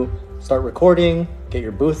how to start recording, get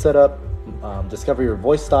your booth set up, discover your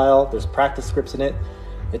voice style. There's practice scripts in it.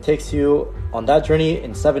 It takes you on that journey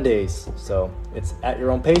in 7 days. So it's at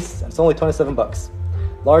your own pace. And it's only $27.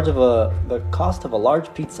 The cost of a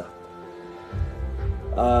large pizza.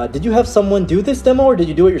 Did you have someone do this demo or did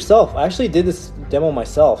you do it yourself? I actually did this demo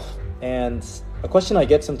myself. And a question I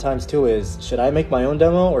get sometimes too is, should I make my own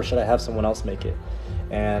demo or should I have someone else make it?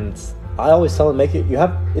 And I always tell them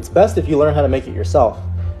it's best if you learn how to make it yourself.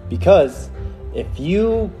 Because if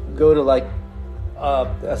you go to like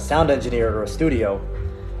a sound engineer or a studio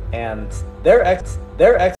and they're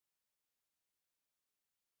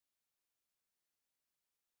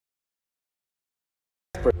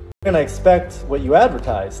going to expect what you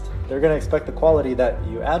advertised. They're going to expect the quality that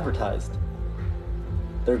you advertised.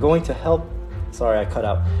 They're going to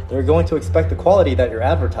They're going to expect the quality that you're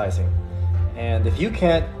advertising. And if you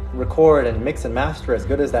can't record and mix and master as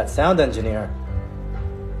good as that sound engineer,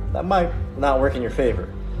 that might not work in your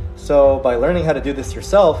favor. So by learning how to do this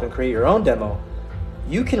yourself and create your own demo,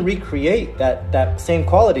 you can recreate that same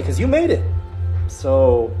quality because you made it.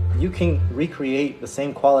 So you can recreate the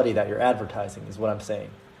same quality that you're advertising is what I'm saying.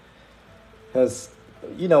 Because,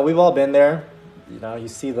 we've all been there. You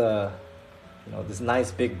see this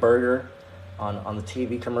nice big burger on the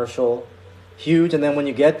TV commercial, huge. And then when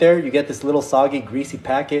you get there, you get this little soggy, greasy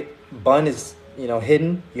packet. Bun is,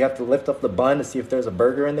 hidden. You have to lift up the bun to see if there's a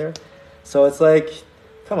burger in there. So it's like,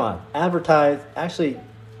 come on, advertise, actually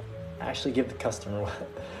give the customer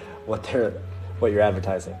what you're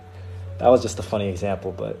advertising. That was just a funny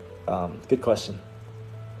example, but good question.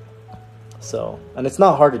 So, and it's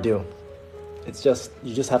not hard to do. It's just,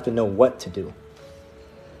 you just have to know what to do.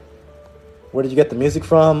 Where did you get the music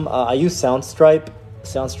from? I use Soundstripe.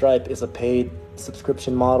 Soundstripe is a paid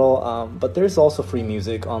subscription model, but there's also free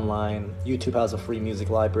music online. YouTube has a free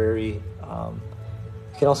music library. You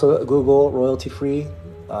can also Google royalty-free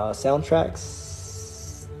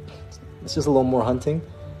soundtracks. It's just a little more hunting.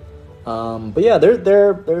 But yeah, there's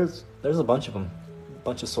a bunch of them, a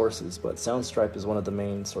bunch of sources, but Soundstripe is one of the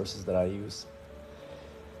main sources that I use.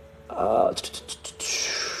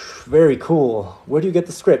 Very cool. Where do you get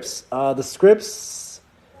the scripts? The scripts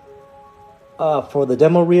for the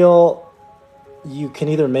demo reel, you can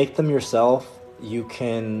either make them yourself, you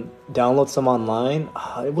can download some online.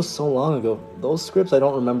 It was so long ago. Those scripts, I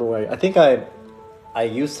don't remember where. I think I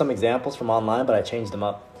used some examples from online, but I changed them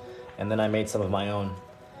up, and then I made some of my own.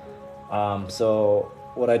 So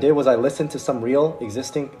what I did was I listened to some real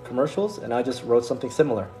existing commercials, and I just wrote something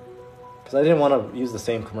similar. Because I didn't want to use the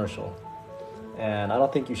same commercial. And I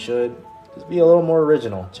don't think you should. Just be a little more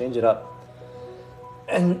original. Change it up.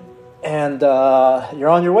 And you're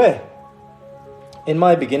on your way. In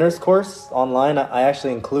my beginner's course online, I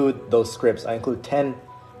actually include those scripts. I include 10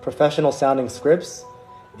 professional sounding scripts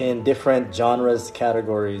in different genres,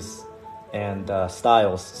 categories, and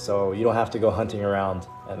styles. So you don't have to go hunting around.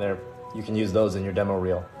 And they're you can use those in your demo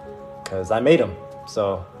reel because I made them.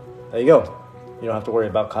 So there you go. You don't have to worry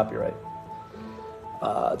about copyright.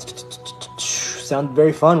 Sound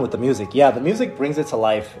very fun with the music. Yeah, the music brings it to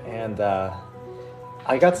life. And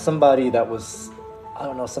I got somebody that was,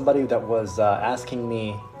 asking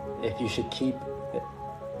me if you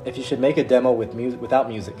should make a demo with without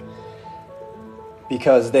music,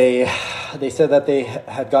 because they said that they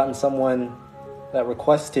had gotten someone that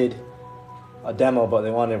requested a demo, but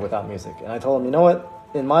they wanted it without music. And I told them, you know what?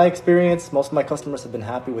 In my experience, most of my customers have been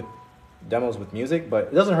happy with demos with music, but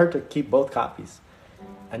it doesn't hurt to keep both copies.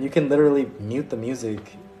 And you can literally mute the music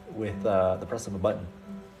with the press of a button.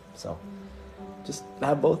 So just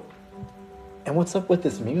have both. And what's up with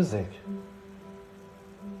this music?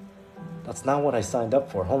 That's not what I signed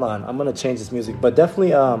up for. Hold on, I'm gonna change this music, but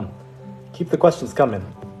definitely keep the questions coming.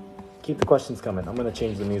 Keep the questions coming. I'm gonna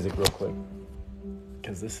change the music real quick,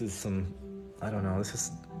 because this is some, this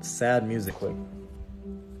is sad music.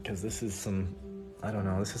 Because this is some,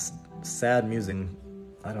 this is sad music.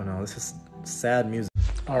 This is sad music.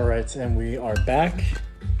 All right, and we are back.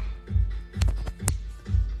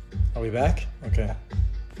 Are we back? Okay.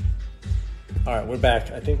 All right, we're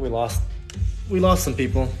back. I think we lost some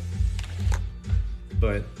people,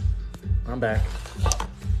 but I'm back.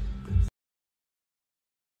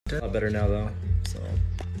 A lot better now though, so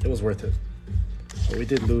it was worth it. But we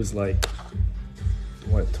did lose like,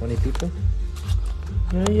 what, 20 people?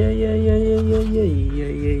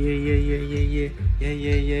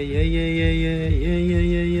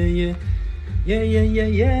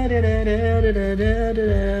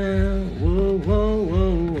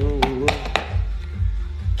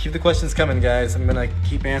 Keep the questions coming, guys. I'm gonna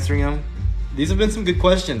keep answering them. These have been some good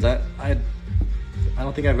questions. I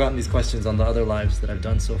don't think I've gotten these questions on the other lives that I've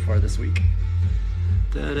done so far this week.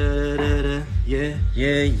 Yeah.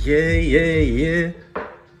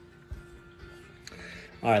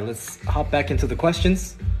 All right, let's hop back into the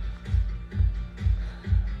questions.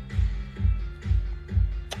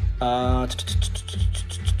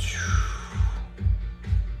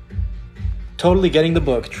 Totally getting the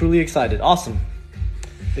book. Truly excited. Awesome.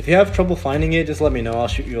 If you have trouble finding it, just let me know. I'll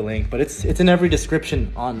shoot you a link. But it's in every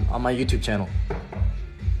description on my YouTube channel.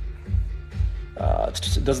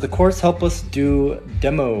 Does the course help us do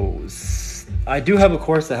demos? I do have a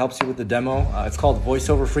course that helps you with the demo. It's called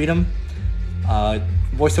VoiceOver Freedom.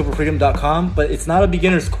 VoiceOverFreedom.com, but it's not a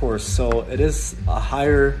beginner's course, so it is a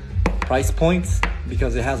higher price point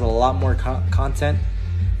because it has a lot more content.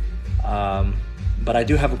 But I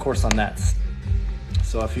do have a course on that.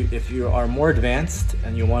 So if you are more advanced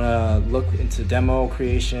and you want to look into demo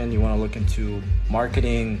creation, you want to look into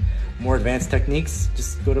marketing, more advanced techniques,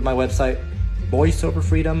 just go to my website,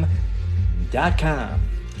 voiceoverfreedom.com.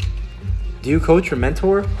 Do you coach or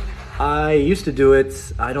mentor? I used to do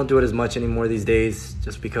it. I don't do it as much anymore these days,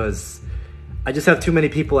 just because I just have too many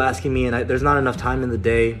people asking me, and there's not enough time in the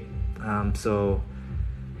day. So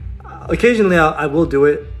occasionally I will do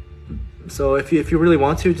it. So if you really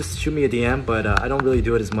want to, just shoot me a DM. But I don't really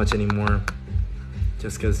do it as much anymore,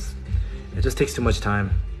 just because it just takes too much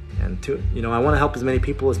time. And I want to help as many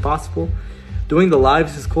people as possible. Doing the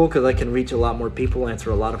lives is cool because I can reach a lot more people, answer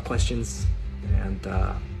a lot of questions, and.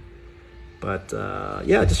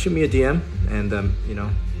 Yeah, just shoot me a DM, and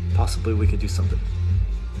possibly we could do something.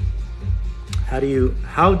 How do you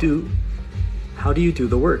do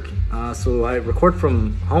the work? So I record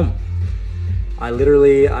from home. I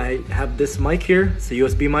have this mic here. It's a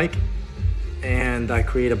USB mic, and I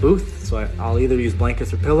create a booth. So I'll either use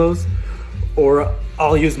blankets or pillows, or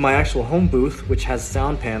I'll use my actual home booth, which has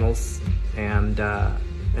sound panels and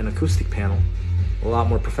an acoustic panel. A lot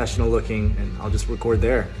more professional looking, and I'll just record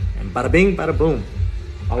there, and bada bing, bada boom.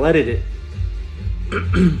 I'll edit it.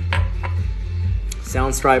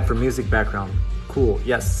 Soundstripe for music background. Cool.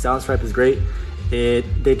 Yes, Soundstripe is great.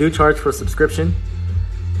 They do charge for a subscription,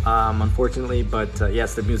 unfortunately, but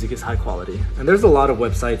yes, the music is high quality. And there's a lot of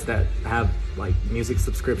websites that have like music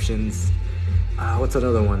subscriptions. What's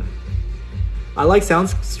another one? I like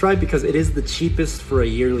Soundstripe because it is the cheapest for a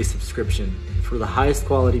yearly subscription for the highest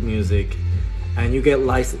quality music. And you get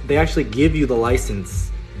they actually give you the license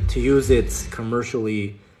to use it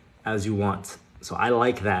commercially as you want. So I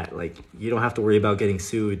like that. Like, you don't have to worry about getting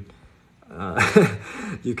sued.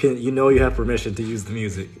 You have permission to use the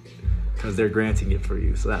music because they're granting it for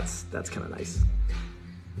you. So that's kind of nice.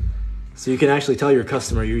 So you can actually tell your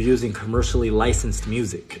customer you're using commercially licensed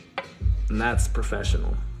music, and that's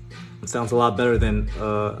professional. It sounds a lot better than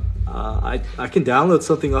I can download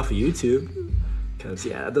something off of YouTube. Because,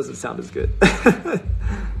 yeah, it doesn't sound as good.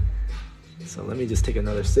 So let me just take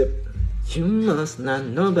another sip. You must not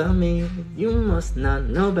know about me. You must not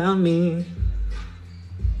know about me.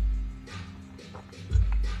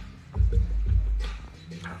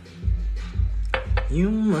 You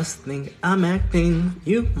must think I'm acting.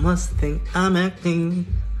 You must think I'm acting.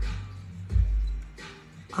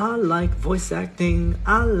 I like voice acting.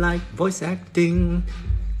 I like voice acting.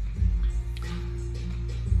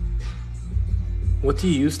 What do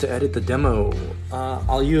you use to edit the demo?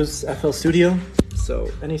 I'll use FL Studio. So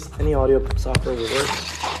any audio software will work.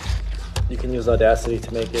 You can use Audacity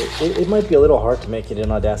to make it. It might be a little hard to make it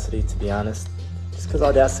in Audacity, to be honest, just because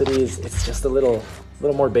Audacity it's just a little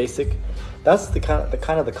more basic. That's the kind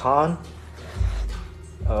of the con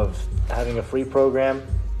of having a free program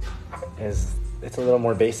is it's a little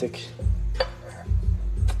more basic.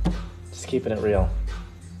 Just keeping it real.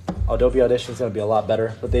 Adobe Audition is going to be a lot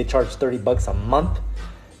better, but they charge $30 a month.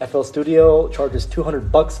 FL Studio charges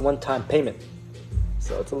 $200 one-time payment.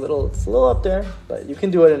 So it's a little up there, but you can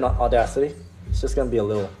do it in Audacity. It's just going to be a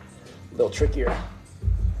little trickier,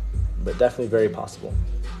 but definitely very possible.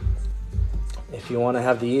 If you want to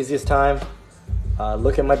have the easiest time,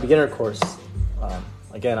 look at my beginner course.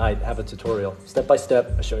 Again, I have a tutorial, step by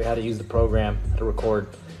step. I show you how to use the program, how to record,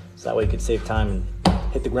 so that way you can save time and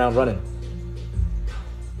hit the ground running.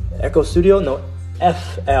 Echo Studio, no,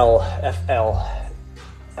 FL,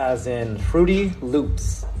 as in Fruity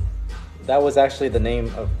Loops. That was actually the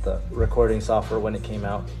name of the recording software when it came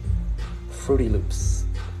out. Fruity Loops,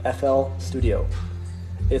 FL Studio.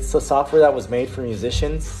 It's a software that was made for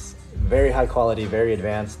musicians, very high quality, very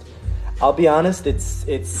advanced. I'll be honest, it's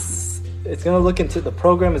gonna look into the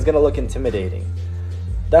program is gonna look intimidating.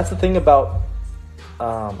 That's the thing about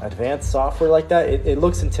advanced software like that. It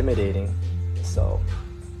looks intimidating, so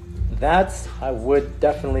I would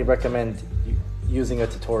definitely recommend using a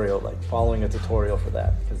tutorial, like following a tutorial for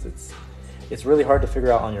that, because it's really hard to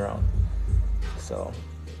figure out on your own. So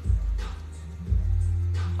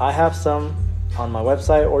I have some on my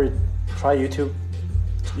website, or try YouTube.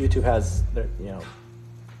 YouTube has a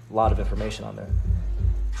lot of information on there,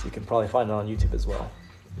 so you can probably find it on YouTube as well.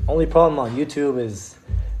 Only problem on YouTube is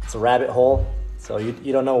it's a rabbit hole, so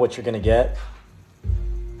you don't know what you're gonna get.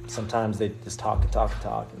 Sometimes they just talk.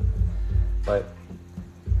 But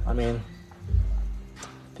I mean,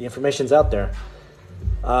 the information's out there.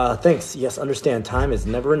 Thanks. Yes, understand. Time is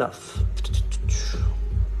never enough.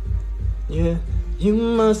 Yeah. You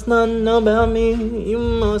must not know about me. You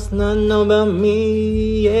must not know about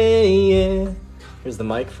me. Yeah. Here's the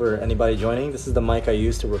mic for anybody joining. This is the mic I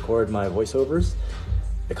use to record my voiceovers.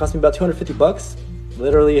 It cost me about $250.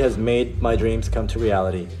 Literally has made my dreams come to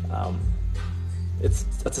reality. It's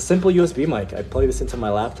a simple USB mic. I plug this into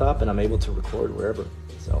my laptop and I'm able to record wherever.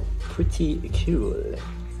 So pretty cool.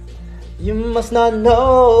 You must not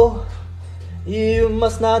know. You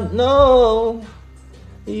must not know.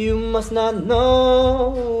 You must not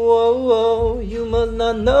know. Oh, oh. You must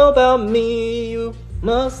not know about me. You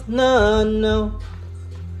must not know.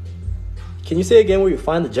 Can you say again where you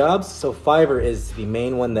find the jobs? So Fiverr is the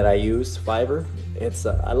main one that I use. Fiverr.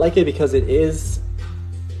 I like it because it is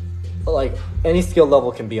like any skill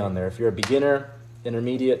level can be on there. If you're a beginner,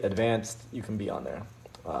 intermediate, advanced, you can be on there.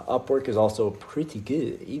 Upwork is also pretty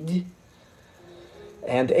good.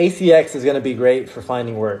 And ACX is going to be great for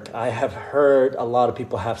finding work. I have heard a lot of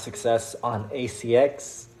people have success on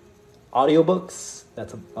ACX audiobooks.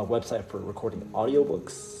 That's a website for recording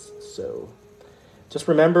audiobooks. So just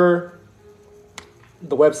remember,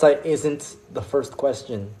 the website isn't the first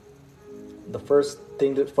question. The first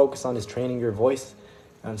thing to focus on is training your voice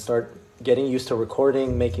and start getting used to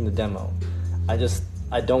recording, making the demo.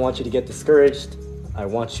 I don't want you to get discouraged. I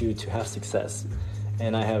want you to have success.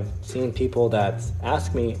 And I have seen people that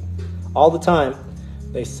ask me all the time.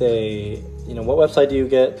 They say, what website do you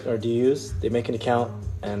get or do you use? They make an account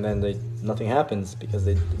and then nothing happens because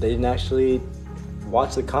they didn't actually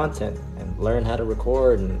watch the content and learn how to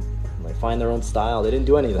record and find their own style. They didn't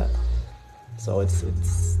do any of that. So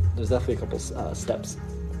there's definitely a couple steps.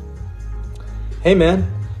 Hey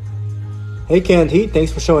man. Hey Canned Heat,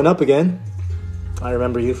 thanks for showing up again. I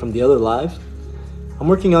remember you from the other live. I'm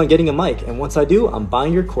working on getting a mic, and once I do, I'm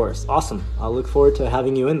buying your course. Awesome. I'll look forward to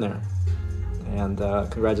having you in there. And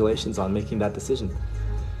congratulations on making that decision.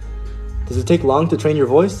 Does it take long to train your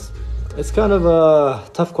voice? It's kind of a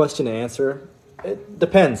tough question to answer. It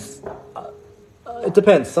depends.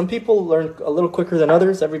 Some people learn a little quicker than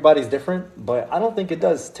others. Everybody's different, but I don't think it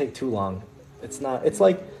does take too long. It's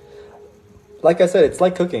like I said, it's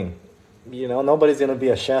like cooking. Nobody's going to be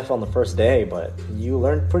a chef on the first day, but you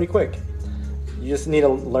learn pretty quick. You just need to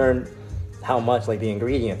learn how much, the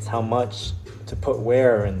ingredients, how much to put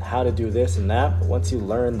where and how to do this and that. But once you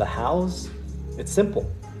learn the hows, it's simple.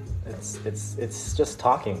 It's just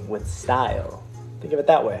talking with style. Think of it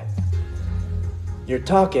that way. You're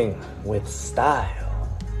talking with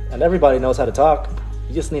style. And everybody knows how to talk.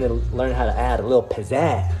 You just need to learn how to add a little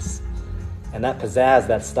pizzazz. And that pizzazz,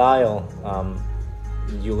 that style,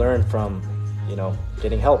 you learn from,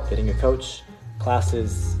 getting help, getting a coach,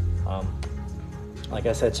 classes. Like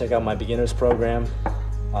I said, check out my beginners program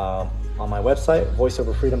on my website,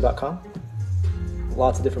 voiceoverfreedom.com.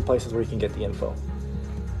 Lots of different places where you can get the info.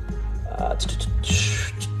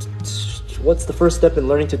 What's the first step in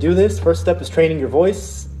learning to do this? First step is training your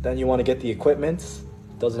voice. Then you want to get the equipment.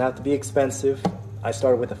 Doesn't have to be expensive. I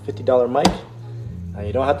started with a $50 mic.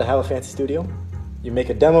 You don't have to have a fancy studio. You make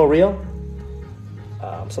a demo reel.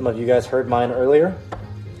 Some of you guys heard mine earlier.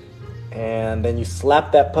 And then you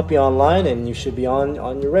slap that puppy online and you should be on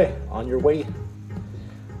your way.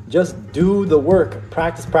 Just do the work.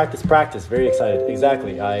 Practice, practice, practice. Very excited.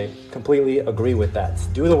 Exactly. I completely agree with that.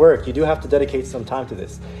 Do the work. You do have to dedicate some time to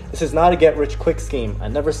this. This is not a get-rich-quick scheme. I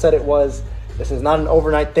never said it was. This is not an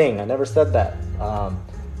overnight thing. I never said that.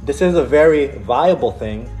 This is a very viable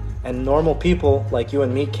thing, and normal people like you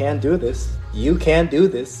and me can do this. You can do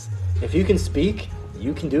this. If you can speak,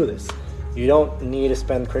 you can do this. You don't need to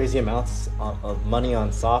spend crazy amounts of money on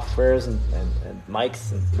softwares and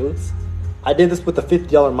mics and booths. I did this with a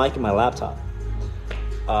 $50 mic in my laptop.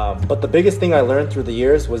 But the biggest thing I learned through the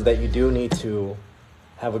years was that you do need to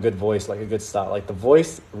have a good voice, like a good style. Like the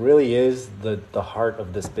voice really is the heart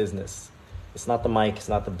of this business. It's not the mic, it's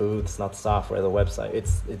not the booth, it's not the software, the website.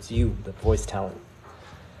 It's you, the voice talent.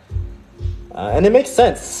 And it makes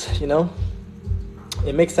sense,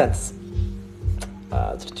 It makes sense.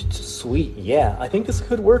 Sweet, yeah. I think this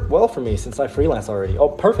could work well for me since I freelance already. Oh,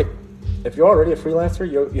 perfect. If you're already a freelancer,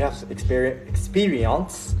 you have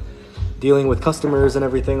experience dealing with customers and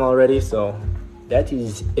everything already, so that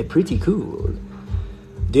is pretty cool.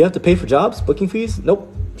 Do you have to pay for jobs, booking fees?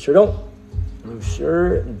 Nope, sure don't. You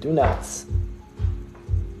sure do not.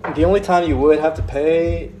 The only time you would have to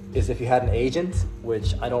pay is if you had an agent,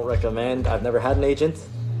 which I don't recommend. I've never had an agent.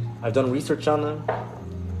 I've done research on them,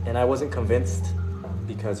 and I wasn't convinced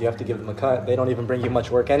because you have to give them a cut. They don't even bring you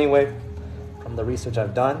much work anyway from the research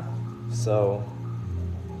I've done. So,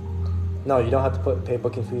 no, you don't have to pay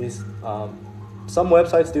booking fees. Some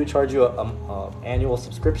websites do charge you a annual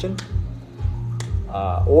subscription,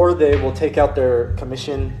 or they will take out their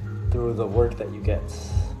commission through the work that you get.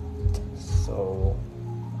 So,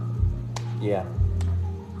 yeah.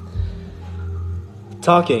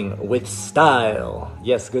 Talking with style.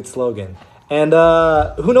 Yes, good slogan. And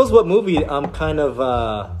who knows what movie I'm kind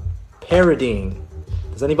of parodying?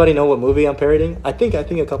 Does anybody know what movie I'm parodying? I think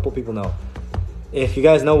a couple people know. If you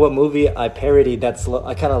guys know what movie I parodied,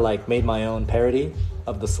 I kind of like made my own parody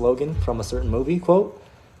of the slogan from a certain movie quote.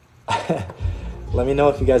 Let me know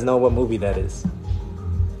if you guys know what movie that is.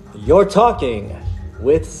 You're talking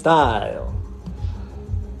with style.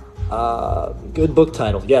 Good book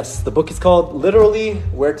title. Yes, the book is called Literally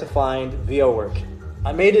Where to Find VO Work.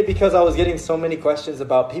 I made it because I was getting so many questions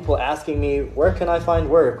about people asking me, where can I find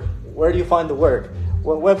work? Where do you find the work?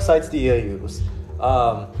 What websites do you use?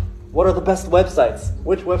 What are the best websites?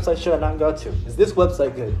 Which website should I not go to? Is this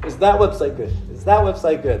website good? Is that website good? Is that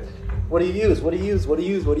website good? What do you use? What do you use? What do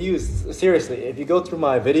you use? What do you use? Seriously, if you go through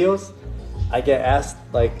my videos, I get asked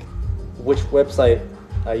like which website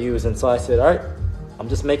I use. And so I said, all right, I'm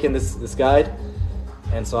just making this guide.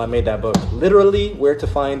 And so I made that book, Literally Where to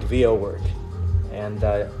Find VO Work. And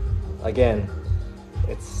again,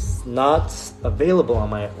 it's not available on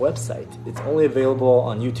my website. It's only available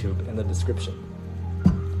on YouTube in the description.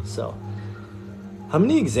 So, how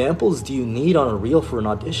many examples do you need on a reel for an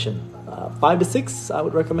audition? 5 to 6, I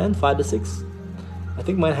would recommend, 5 to 6. I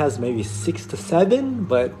think mine has maybe 6 to 7,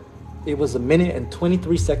 but it was 1 minute and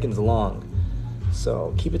 23 seconds long.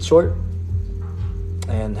 So keep it short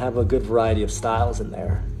and have a good variety of styles in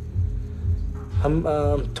there.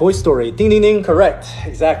 Toy Story, ding ding ding, correct.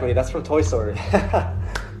 Exactly, that's from Toy Story.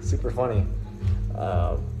 Super funny.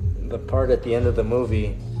 The part at the end of the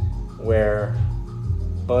movie where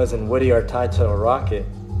Buzz and Woody are tied to a rocket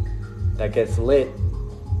that gets lit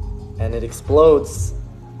and it explodes,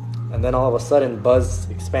 and then all of a sudden Buzz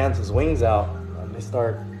expands his wings out and they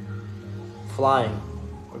start flying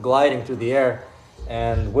or gliding through the air,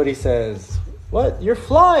 and Woody says, "What? You're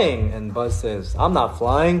flying?" And Buzz says, "I'm not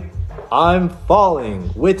flying, I'm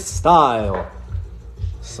falling with style."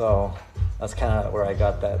 So that's kind of where I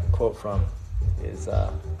got that quote from, is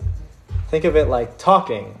think of it like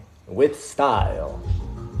talking with style.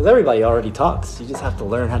 Because everybody already talks. You just have to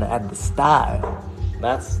learn how to add the style.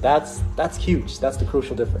 That's huge. That's the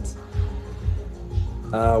crucial difference.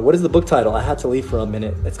 What is the book title? I had to leave for a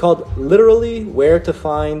minute. It's called Literally Where to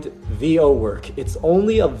Find VO Work. It's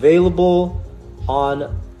only available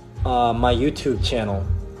on my YouTube channel.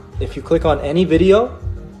 If you click on any video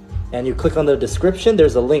and you click on the description,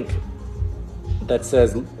 there's a link that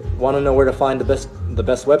says want to know where to find the best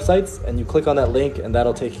websites, and you click on that link and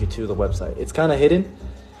that'll take you to the website. It's kind of hidden,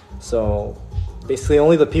 so basically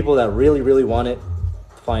only the people that really want it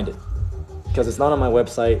find it, because it's not on my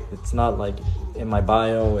website. It's not like in my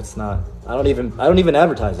bio. It's not, I don't even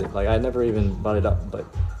advertise it. Like, I never even brought it up, but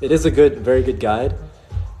it is a very good guide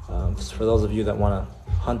just for those of you that want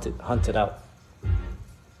to hunt it out.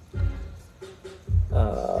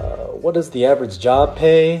 What does the average job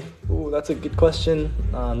pay? Ooh, that's a good question.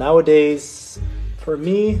 Nowadays, for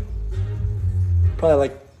me, probably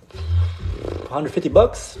like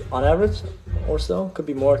 $150 on average or so. Could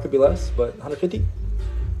be more, could be less, but 150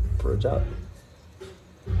 for a job.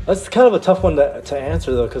 That's kind of a tough one to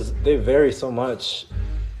answer though, because they vary so much.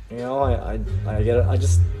 You know, I get it. I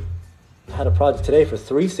just had a project today for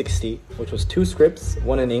 360, which was 2 scripts,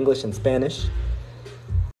 one in English and Spanish.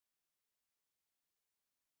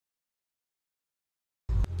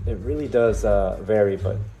 It really does vary,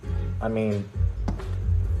 but I mean,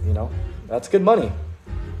 you know, that's good money.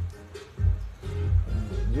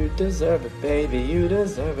 You deserve it, baby, you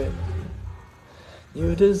deserve it.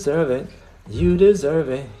 You deserve it, you deserve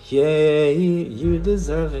it, yeah, you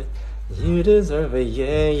deserve it. You deserve it,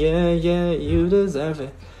 yeah, you deserve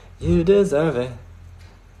it, you deserve it.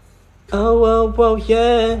 Oh,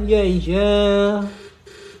 yeah.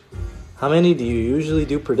 How many do you usually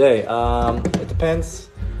do per day? It depends.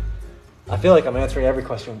 I feel like I'm answering every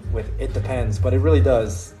question with it depends, but it really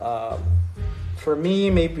does. For me,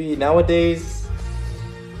 maybe nowadays,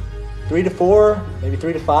 3 to 4, maybe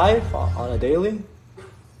 3 to 5 on a daily.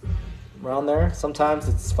 Around there. Sometimes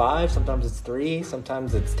it's 5, sometimes it's 3,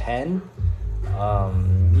 sometimes it's 10.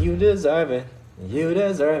 You deserve it. You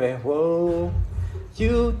deserve it. Whoa.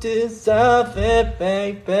 You deserve it,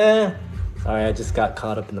 baby. Sorry, I just got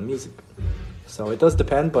caught up in the music. So it does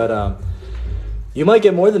depend, but you might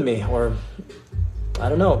get more than me, or I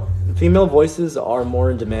don't know. Female voices are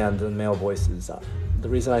more in demand than male voices. The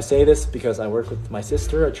reason I say this is because I work with my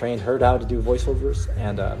sister. I trained her how to do voiceovers,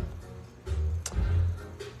 and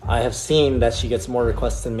I have seen that she gets more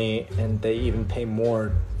requests than me, and they even pay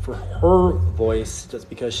more for her voice just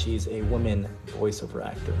because she's a woman voiceover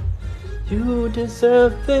actor. You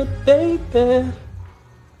deserve it, baby.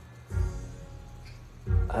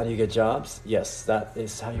 How do you get jobs? Yes, that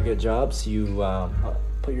is how you get jobs. You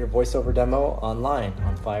put your voiceover demo online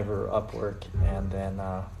on Fiverr, Upwork, and then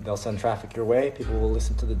they'll send traffic your way. People will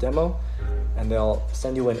listen to the demo, and they'll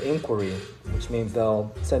send you an inquiry, which means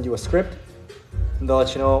they'll send you a script, and they'll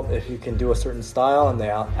let you know if you can do a certain style, and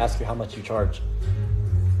they'll ask you how much you charge.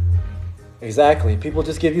 Exactly. People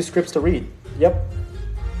just give you scripts to read. Yep.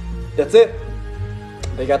 That's it.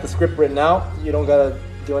 They got the script written out. You don't gotta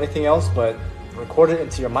do anything else but record it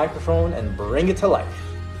into your microphone and bring it to life.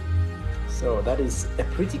 So that is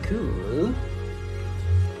pretty cool.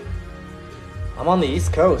 I'm on the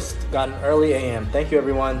East Coast. Got an early AM. Thank you,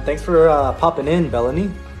 everyone. Thanks for popping in,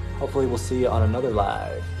 Bellany. Hopefully we'll see you on another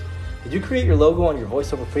live. Did you create your logo on your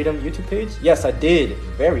Voice Over Freedom YouTube page? Yes, I did.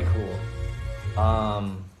 Very cool.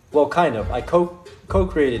 Well, kind of. I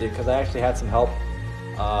co-created it because I actually had some help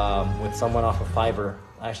with someone off of Fiverr.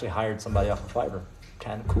 I actually hired somebody off of Fiverr.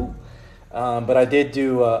 Kind of cool. But I did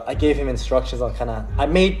do, I gave him instructions on I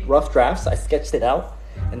made rough drafts, I sketched it out,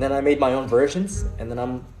 and then I made my own versions, and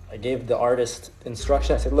then I gave the artist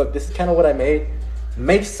instruction. I said, look, this is kind of what I made,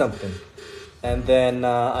 make something. And then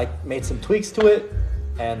I made some tweaks to it,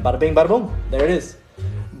 and bada bing, bada boom, there it is.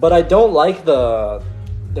 But I don't like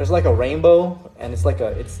there's like a rainbow, and it's like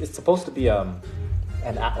it's supposed to be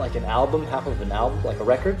like an album, half of an album, like a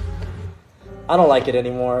record. I don't like it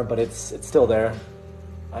anymore, but it's still there.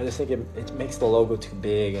 I just think it makes the logo too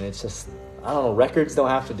big, and it's just, I don't know, records don't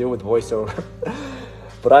have to do with voiceover.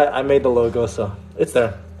 But I made the logo, so it's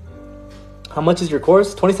there. How much is your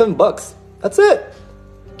course? $27. That's it.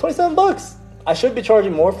 $27. I should be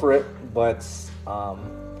charging more for it, but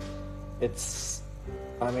it's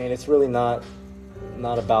really not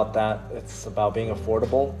about that. It's about being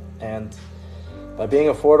affordable, and by being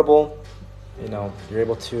affordable, you know,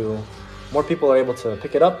 more people are able to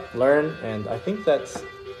pick it up, learn, and I think that's,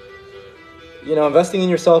 you know, investing in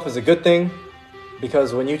yourself is a good thing,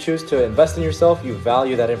 because when you choose to invest in yourself, you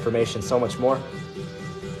value that information so much more.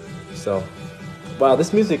 So, wow,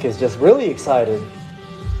 this music is just really excited.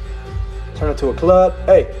 Turn it to a club,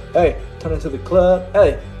 hey, turn it to the club,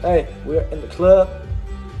 hey, we're in the club.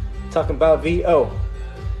 talking about VO.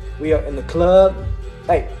 We are in the club.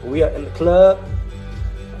 Hey, we are in the club.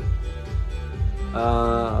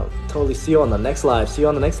 Totally see you on the next live. See you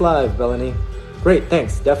on the next live, Melanie. Great,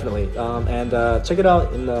 thanks, definitely. And check it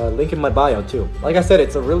out in the link in my bio too. Like I said,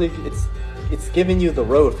 it's giving you the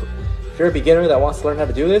road. If you're a beginner that wants to learn how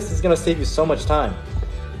to do this, it's gonna save you so much time.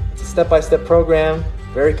 It's a step-by-step program,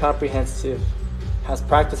 very comprehensive, has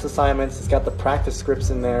practice assignments, it's got the practice scripts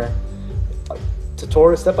in there,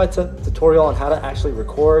 tutorial, step-by-step tutorial on how to actually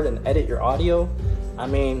record and edit your audio. I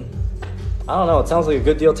mean, I don't know, it sounds like a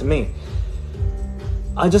good deal to me.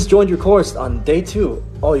 I just joined your course on day 2.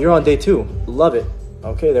 Oh, you're on day 2. Love it.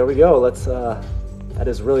 Okay, there we go. Let's, that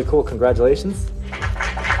is really cool. Congratulations.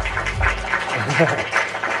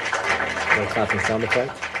 No clapping sound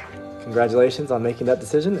effect. Congratulations on making that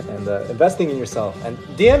decision and investing in yourself. And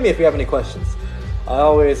DM me if you have any questions. I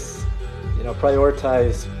always,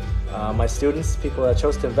 prioritize my students, people that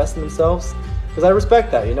chose to invest in themselves, because I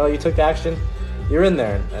respect that. You took action, you're in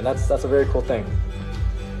there, and that's a very cool thing.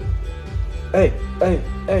 Hey,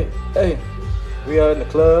 we are in the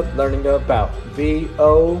club learning about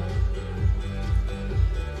VO.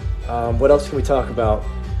 What else can we talk about?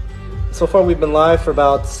 So far we've been live for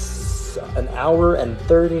about an hour and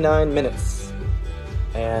 39 minutes.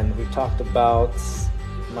 And we've talked about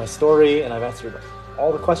my story, and I've answered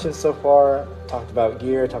all the questions so far. Talked about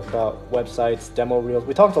gear, talked about websites, demo reels.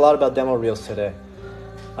 We talked a lot about demo reels today.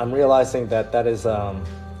 I'm realizing that is an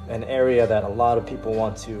area that a lot of people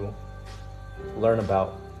want to learn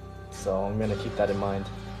about, so I'm gonna keep that in mind.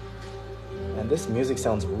 And this music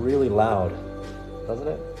sounds really loud, doesn't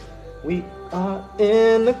it? We are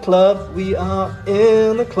in the club, we are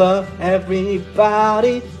in the club.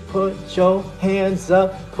 Everybody put your hands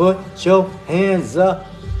up, put your hands up,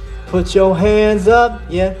 put your hands up,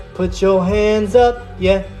 yeah, put your hands up,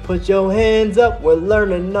 yeah, put your hands up. We're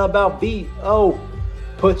learning about VO.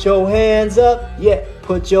 Put your hands up, yeah,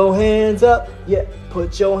 put your hands up, yeah,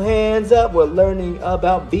 put your hands up. We're learning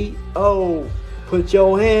about VO. Put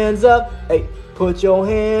your hands up, hey, put your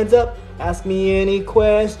hands up. Ask me any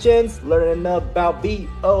questions, learning about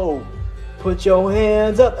VO. Put your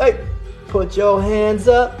hands up, hey, put your hands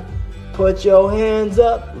up, put your hands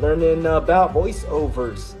up. Learning about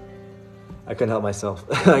voiceovers. I couldn't help myself.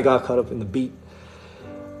 I got caught up in the beat.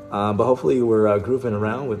 But hopefully you were grooving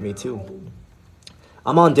around with me too.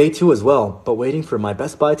 I'm on day 2 as well, but waiting for my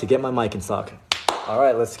Best Buy to get my mic in stock. All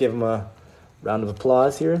right, let's give them a round of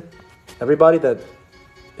applause here. Everybody that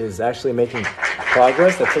is actually making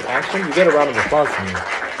progress, that took action, you get a round of applause from me.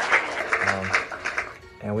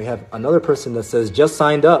 And we have another person that says, just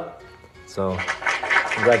signed up. So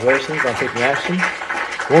congratulations on taking action.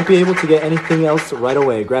 Won't be able to get anything else right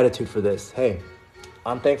away. Gratitude for this. Hey,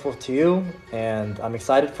 I'm thankful to you, and I'm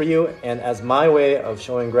excited for you. And as my way of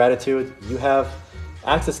showing gratitude, you have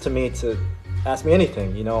access to me to ask me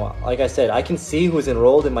anything. Like I said, I can see who's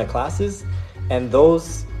enrolled in my classes, and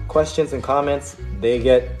those questions and comments, they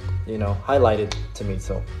get highlighted to me.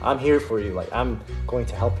 So I'm here for you. Like, I'm going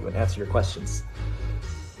to help you and answer your questions.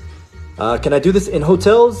 Can I do this in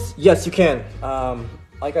hotels? Yes, you can.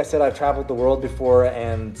 Like I said, I've traveled the world before,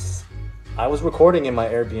 and I was recording in my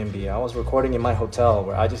Airbnb. I was recording in my hotel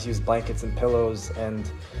where I just used blankets and pillows, and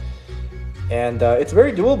it's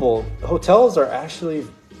very doable. Hotels are actually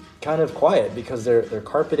kind of quiet because they're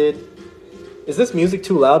carpeted. Is this music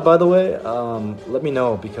too loud, by the way? Let me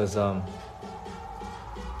know, because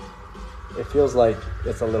it feels like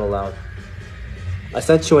it's a little loud. I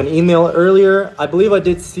sent you an email earlier. I believe I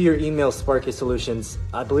did see your email, Sparky Solutions.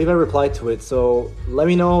 I believe I replied to it, so let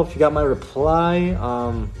me know if you got my reply.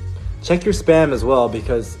 Check your spam as well,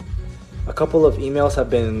 because a couple of emails have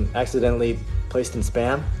been accidentally placed in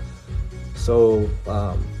spam. So,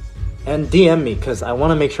 and DM me, because I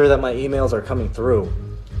want to make sure that my emails are coming through.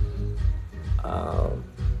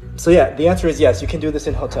 So yeah, the answer is yes, you can do this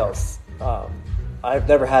in hotels. I've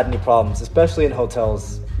never had any problems, especially in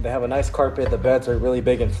hotels. They have a nice carpet, the beds are really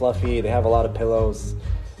big and fluffy, they have a lot of pillows,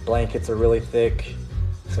 blankets are really thick,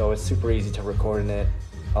 so it's super easy to record in it.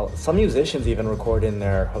 Some musicians even record in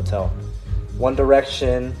their hotel. One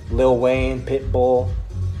Direction, Lil Wayne, Pitbull.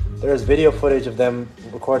 There's video footage of them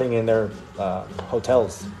recording in their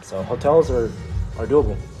hotels. So hotels are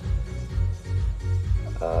doable.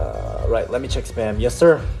 Right, let me check spam. Yes,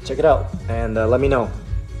 sir. Check it out and let me know.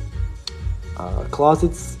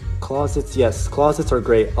 Closets, yes. Closets are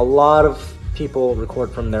great. A lot of people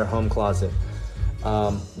record from their home closet.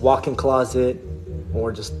 Walk-in closet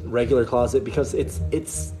or just regular closet, because it's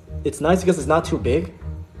nice because it's not too big.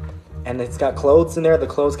 And it's got clothes in there. The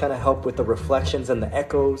clothes kind of help with the reflections and the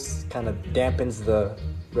echoes, kind of dampens the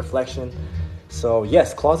reflection. So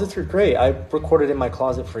yes, closets are great. I recorded in my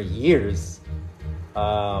closet for years.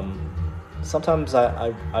 Sometimes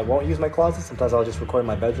I won't use my closet. Sometimes I'll just record in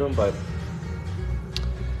my bedroom, but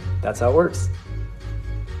that's how it works.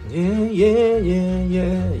 Yeah.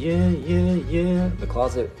 The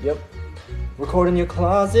closet, yep. Record in your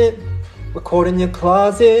closet. Record in your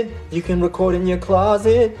closet. You can record in your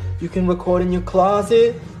closet. You can record in your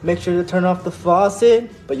closet. Make sure to turn off the faucet,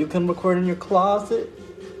 but you can record in your closet.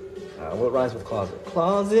 What rhymes with closet?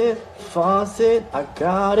 Closet, faucet, I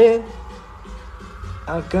got it.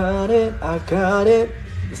 I got it.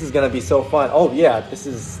 This is gonna be so fun. Oh yeah, this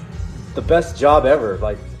is the best job ever.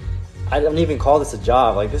 Like, I don't even call this a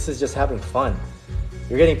job. Like, this is just having fun.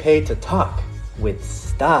 You're getting paid to talk with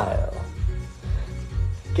style.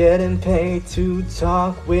 Getting paid to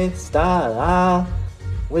talk with style.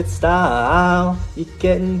 With style. You're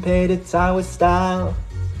getting paid to talk with style.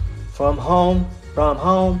 From home.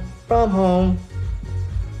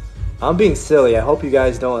 I'm being silly. I hope you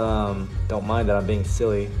guys don't mind that I'm being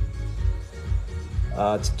silly.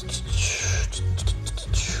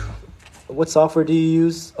 What software do you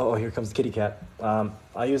use? Oh, here comes Kitty Cat.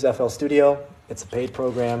 I use FL Studio. It's a paid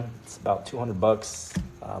program. It's about $200,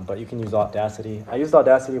 but you can use Audacity. I used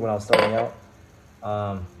Audacity when I was starting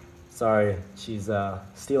out. Sorry, she's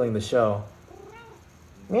stealing the show.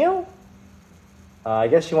 Meow. I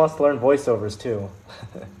guess she wants to learn voiceovers too.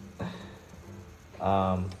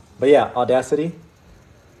 But yeah, Audacity.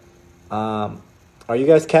 Are you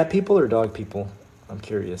guys cat people or dog people? I'm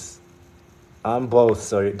curious. I'm both,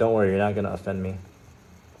 so don't worry, you're not gonna offend me.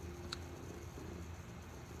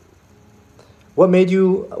 What made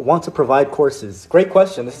you want to provide courses? Great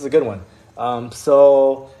question. This is a good one.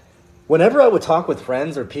 So whenever I would talk with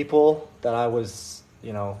friends or people that I was,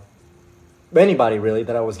 anybody really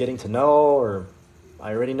that I was getting to know or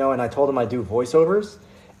I already know, and I told them I do voiceovers,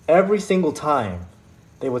 every single time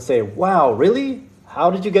they would say, "Wow, really?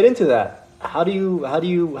 How did you get into that? How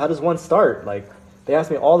does one start?" Like, they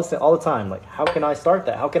ask me all the time, like, "How can I start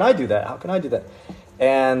that? How can I do that? How can I do that?"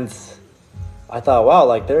 And I thought, wow,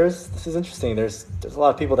 like this is interesting. There's a lot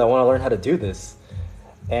of people that want to learn how to do this.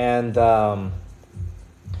 And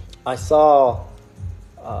I saw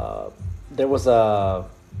there was a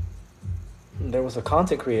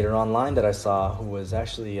content creator online that I saw who was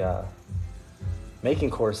actually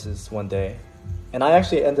making courses one day. And I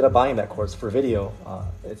actually ended up buying that course for video.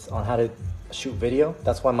 It's on how to shoot video.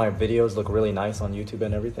 That's why my videos look really nice on YouTube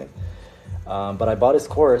and everything. But I bought his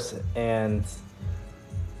course and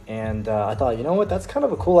I thought, you know what, that's kind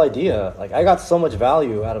of a cool idea. Like, I got so much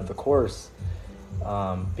value out of the course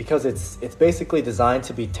because it's basically designed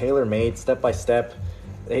to be tailor-made, step-by-step.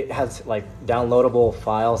 It has like downloadable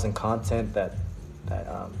files and content that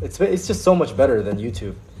it's just so much better than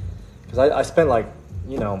YouTube. Because I spent like,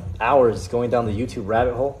 hours going down the YouTube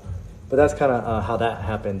rabbit hole. But that's kind of how that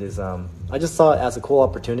happened is I just saw it as a cool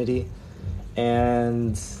opportunity.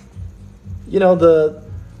 And,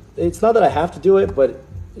 it's not that I have to do it, but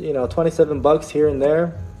 $27 here and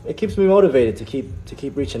there, it keeps me motivated to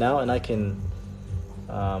keep reaching out, and I can,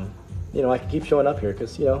 I can keep showing up here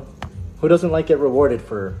because, who doesn't like get rewarded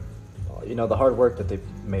for, the hard work that they've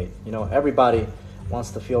made? Everybody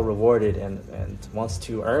wants to feel rewarded and wants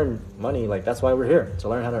to earn money. Like, that's why we're here, to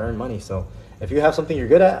learn how to earn money. So if you have something you're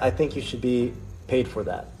good at, I think you should be paid for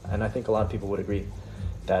that. And I think a lot of people would agree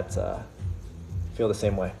that feel the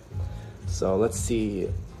same way. So let's see.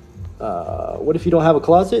 What if you don't have a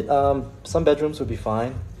closet? Some bedrooms would be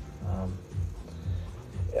fine.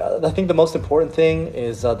 I think the most important thing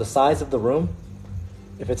is the size of the room.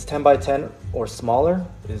 If it's 10 by 10 or smaller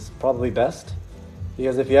is probably best.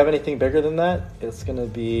 Because if you have anything bigger than that, there's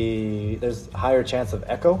a higher chance of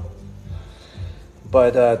echo.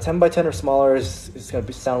 But 10 by 10 or smaller is going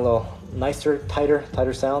to sound a little nicer,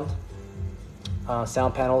 tighter sound.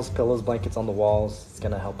 Sound panels, pillows, blankets on the walls, it's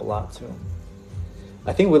going to help a lot too.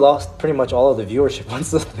 I think we lost pretty much all of the viewership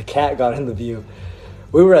once the cat got in the view.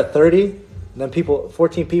 We were at 30, and then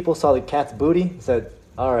 14 people saw the cat's booty and said,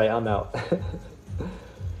 "All right, I'm out."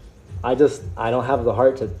 I don't have the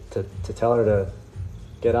heart to tell her to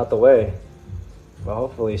get out the way. But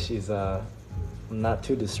hopefully she's not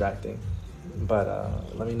too distracting. But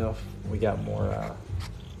let me know if we got more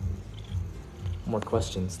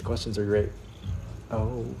questions. The questions are great.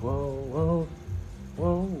 Oh, whoa.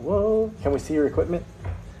 Can we see your equipment?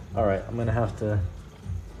 All right, I'm gonna have to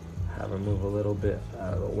have her move a little bit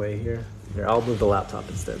out of the way here. Here, I'll move the laptop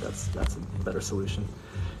instead. That's a better solution.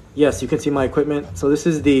 Yes, you can see my equipment. So this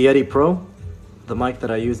is the Yeti Pro, the mic that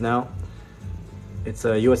I use now. It's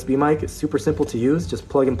a USB mic. It's super simple to use, just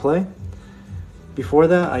plug and play. Before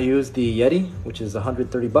that, I used the Yeti, which is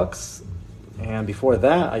 $130. And before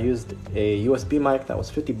that, I used a USB mic that was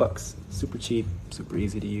 50 bucks. Super cheap, super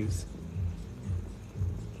easy to use.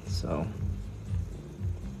 So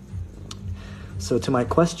to my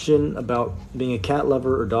question about being a cat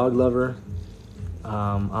lover or dog lover,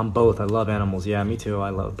 I'm both. I love animals. Yeah, me too.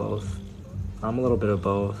 I love both. I'm a little bit of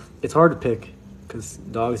both. It's hard to pick because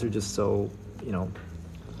dogs are just so,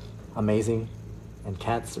 amazing, and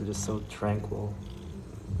cats are just so tranquil.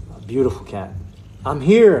 A beautiful cat. I'm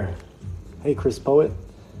here. Hey, Chris Poet.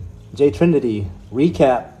 J Trinity.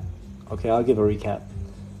 Recap. Okay, I'll give a recap.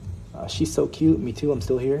 She's so cute. Me too. I'm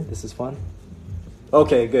still here. This is fun.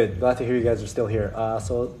 Okay, good. Glad to hear you guys are still here.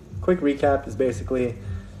 So quick recap is basically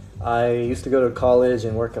I used to go to college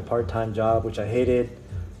and work a part-time job, which I hated.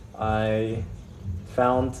 I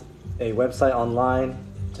found a website online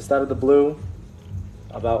just out of the blue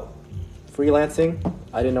about freelancing.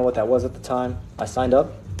 I didn't know what that was at the time. I signed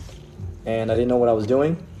up and I didn't know what I was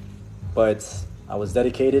doing, but I was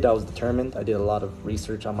dedicated. I was determined. I did a lot of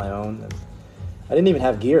research on my own. And I didn't even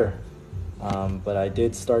have gear, but I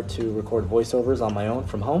did start to record voiceovers on my own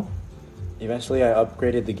from home. Eventually, I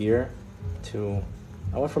upgraded the gear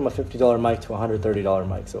I went from a $50 mic to a $130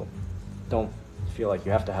 mic, so don't feel like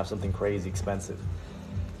you have to have something crazy expensive.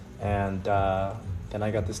 And then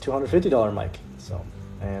I got this $250 mic,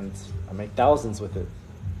 and I make thousands with it.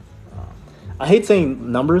 I hate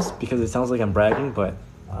saying numbers because it sounds like I'm bragging, but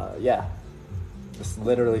yeah, this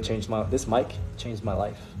literally this mic changed my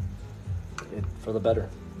life for the better.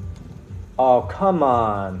 Oh, come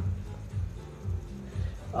on.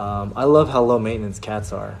 I love how low maintenance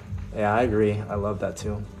cats are. Yeah, I agree. I love that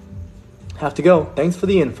too. Have to go. Thanks for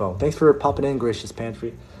the info. Thanks for popping in, Gracious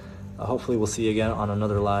Pantry. Hopefully we'll see you again on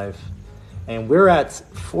another live. And we're at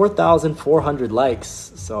 4,400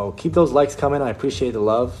 likes. So keep those likes coming. I appreciate the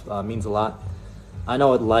love. It means a lot. I know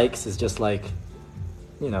what likes is just like,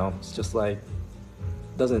 it's just like,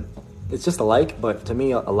 it's just a like, but to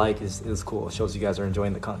me, a like is cool. It shows you guys are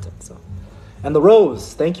enjoying the content. So, and the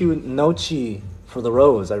rose. Thank you, Nochi, for the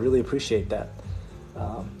rose. I really appreciate that.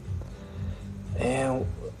 And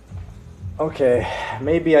okay,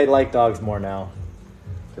 maybe I like dogs more now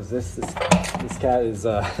because this cat is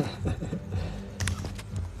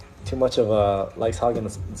too much of a likes hogging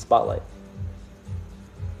the spotlight.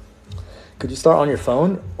 Could you start on your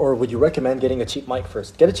phone, or would you recommend getting a cheap mic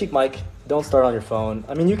first? Get a cheap mic. Don't start on your phone.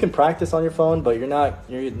 I mean, you can practice on your phone, but you're not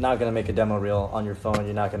gonna make a demo reel on your phone.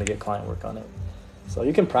 You're not gonna get client work on it. So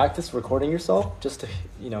you can practice recording yourself just to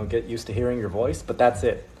get used to hearing your voice, but that's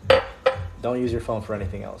it. Don't use your phone for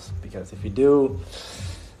anything else, because if you do,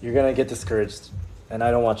 you're gonna get discouraged, and I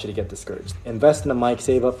don't want you to get discouraged. Invest in a mic,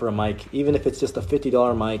 save up for a mic, even if it's just a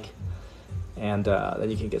 $50 mic, and then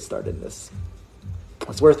you can get started in this.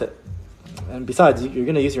 It's worth it. And besides, you're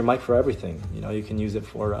gonna use your mic for everything. You can use it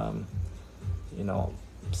for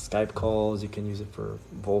Skype calls. You can use it for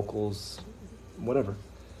vocals, whatever.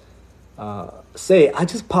 I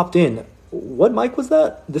just popped in. What mic was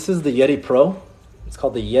that? This is the Yeti Pro. It's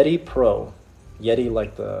called the Yeti Pro. Yeti,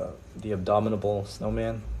 like the abominable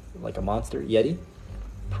snowman, like a monster. Yeti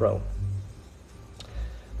Pro.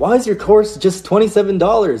 Why is your course just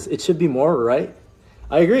 $27? It should be more, right?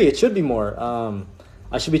 I agree. It should be more.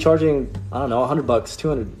 I should be charging, I don't know, $100,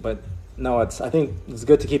 200, but no, I think it's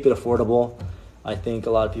good to keep it affordable. I think a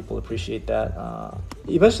lot of people appreciate that.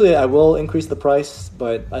 Eventually, I will increase the price,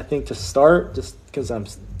 but I think to start, just because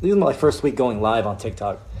this is my first week going live on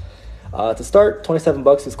TikTok. To start,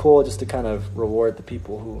 $27 is cool, just to kind of reward the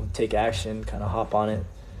people who take action, kind of hop on it.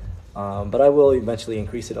 But I will eventually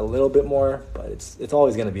increase it a little bit more, but it's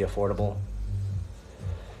always going to be affordable.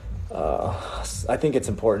 I think it's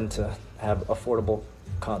important to have affordable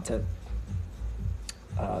content.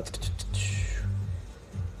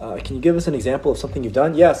 Can you give us an example of something you've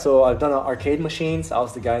done? Yeah, so I've done arcade machines. I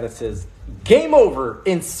was the guy that says, "Game over,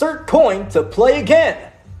 insert coin to play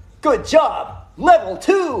again. Good job, level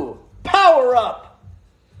 2, power up."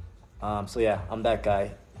 So yeah, I'm that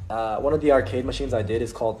guy. One of the arcade machines I did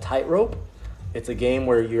is called Tightrope. It's a game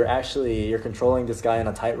where you're controlling this guy on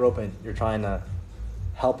a tightrope and you're trying to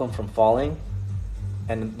help him from falling.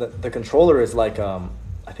 And the controller is like,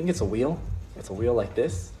 I think it's a wheel. It's a wheel like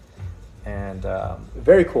this. And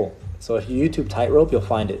very cool. So if you YouTube Tightrope, you'll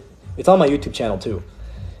find it. It's on my YouTube channel too.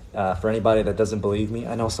 For anybody that doesn't believe me,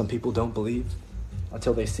 I know some people don't believe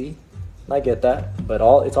until they see. And I get that, but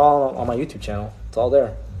it's all on my YouTube channel. It's all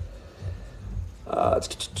there.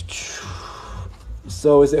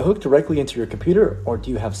 So is it hooked directly into your computer, or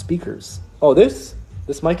do you have speakers? Oh, this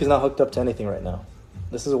mic is not hooked up to anything right now.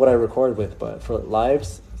 This is what I record with, but for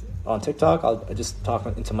lives on TikTok, I just talk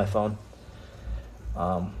into my phone.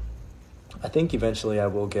 I think eventually I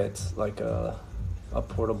will get like a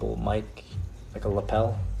portable mic, like a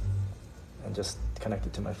lapel, and just connect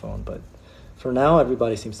it to my phone. But for now,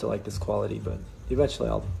 everybody seems to like this quality, but eventually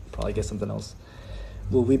I'll probably get something else.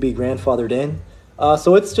 Will we be grandfathered in?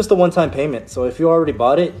 So it's just a one-time payment. So if you already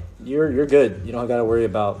bought it, you're good. You don't got to worry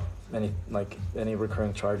about any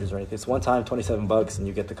recurring charges or anything. It's one time, $27, and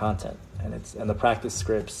you get the content and the practice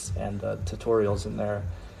scripts and the tutorials in there.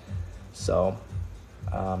 So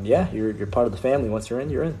yeah, you're part of the family. Once you're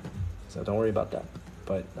in. So don't worry about that.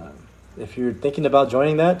 But if you're thinking about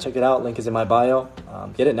joining that, check it out. Link is in my bio.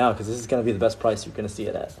 Get it now because this is going to be the best price you're going to see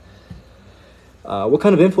it at. What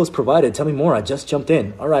kind of info is provided? Tell me more. I just jumped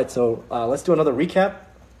in. All right, so let's do another recap.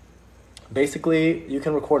 Basically, you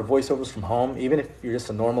can record voiceovers from home, even if you're just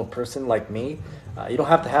a normal person like me. You don't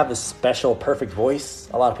have to have this special, perfect voice.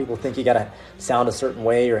 A lot of people think you got to sound a certain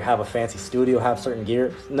way or have a fancy studio, have certain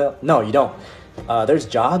gear. No, you don't. There's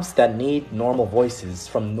jobs that need normal voices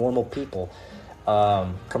from normal people.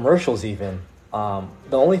 Commercials even.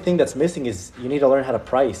 The only thing that's missing is you need to learn how to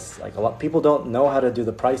price. Like a lot of people don't know how to do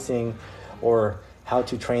the pricing or how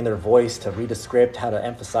to train their voice to read a script, how to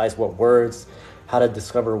emphasize what words, how to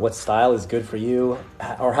discover what style is good for you,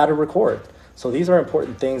 or how to record. So these are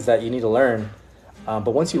important things that you need to learn.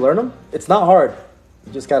 But once you learn them, it's not hard.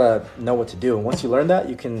 You just gotta know what to do. And once you learn that,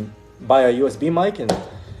 you can buy a USB mic and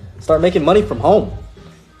start making money from home.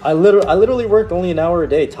 I literally work only an hour a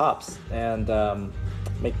day tops and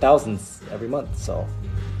make thousands every month. So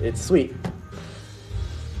it's sweet.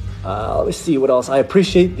 Let me see what else. I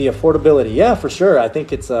appreciate the affordability. Yeah, for sure. I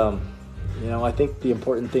think it's, I think the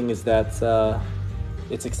important thing is that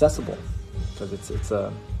it's accessible because it's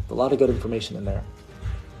a lot of good information in there.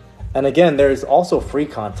 And again, there's also free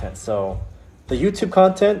content. So the YouTube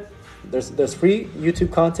content, there's free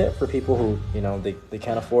YouTube content for people who, they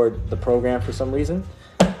can't afford the program for some reason.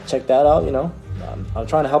 Check that out, I'm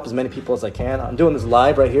trying to help as many people as I can. I'm doing this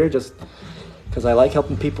live right here just because I like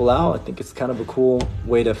helping people out. I think it's kind of a cool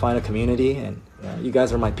way to find a community, and you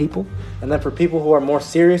guys are my people. And then for people who are more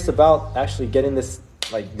serious about actually getting this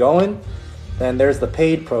going, then there's the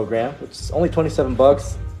paid program, which is only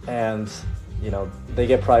 $27, and they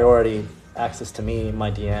get priority access to me, my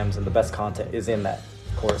DMs, and the best content is in that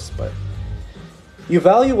course. But you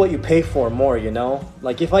value what you pay for more,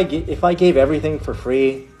 Like if I gave everything for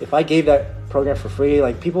free, if I gave that program for free,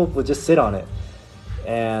 people would just sit on it.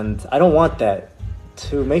 And I don't want that.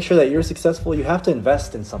 To make sure that you're successful, you have to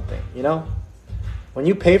invest in something, When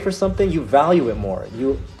you pay for something, you value it more.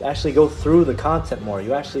 You actually go through the content more.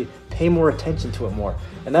 You actually pay more attention to it more.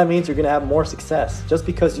 And that means you're going to have more success just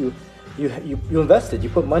because you invested, you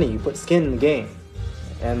put money, you put skin in the game.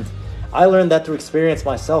 And I learned that through experience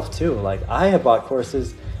myself too. I have bought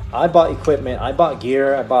courses, I bought equipment, I bought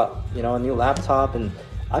gear, I bought, a new laptop, and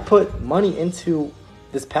I put money into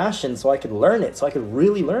this passion so I could learn it, so I could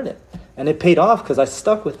really learn it. And it paid off because I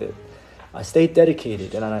stuck with it. I stayed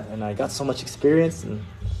dedicated, and I got so much experience, and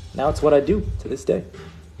now it's what I do to this day.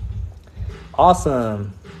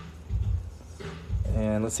 Awesome.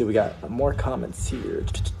 And let's see, we got more comments here.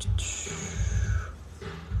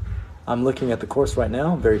 I'm looking at the course right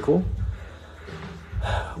now. Very cool.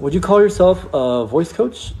 Would you call yourself a voice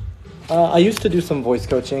coach? I used to do some voice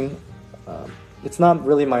coaching. It's not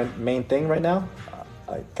really my main thing right now.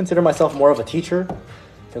 I consider myself more of a teacher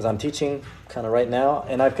because I'm teaching kind of right now,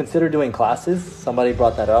 and I've considered doing classes. Somebody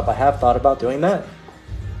brought that up. I have thought about doing that.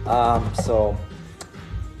 So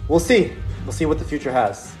we'll see. We'll see what the future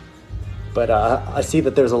has. But I see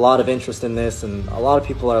that there's a lot of interest in this, and a lot of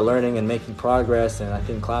people are learning and making progress, and I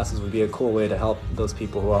think classes would be a cool way to help those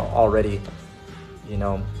people who are already,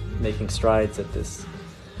 making strides at this.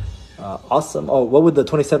 Awesome. Oh, what would the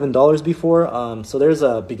 $27 be for? So there's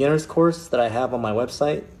a beginner's course that I have on my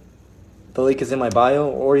website. The link is in my bio,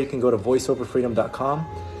 or you can go to voiceoverfreedom.com.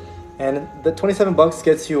 And the $27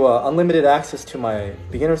 gets you unlimited access to my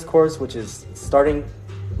beginner's course, which is starting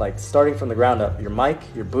from the ground up. Your mic,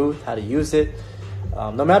 your booth, how to use it.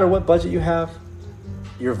 No matter what budget you have,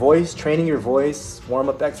 your voice, training your voice,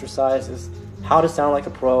 warm-up exercises, how to sound like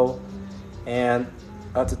a pro, and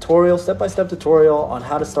a tutorial, step-by-step tutorial on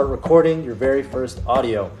how to start recording your very first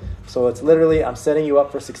audio. So it's literally, I'm setting you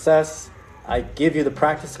up for success. I give you the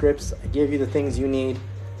practice scripts. I give you the things you need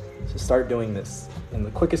to start doing this in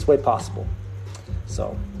the quickest way possible.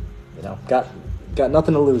 So, got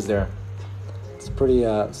nothing to lose there. It's pretty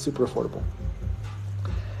super affordable.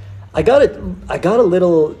 I got a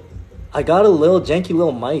little janky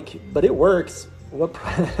little mic, but it works.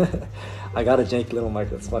 I got a janky little mic.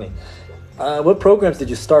 That's funny. What programs did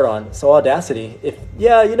you start on? So Audacity.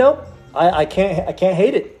 I can't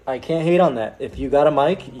hate it. I can't hate on that. If you got a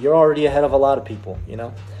mic, you're already ahead of a lot of people.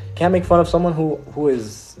 Can't make fun of someone who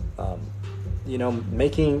is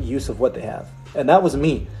making use of what they have. And that was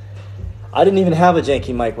me. I didn't even have a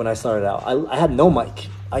janky mic when I started out. I had no mic.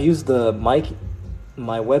 I used the mic,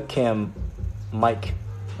 my webcam mic,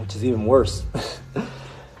 which is even worse.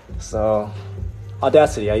 So,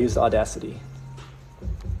 Audacity. I used Audacity.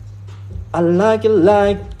 I like it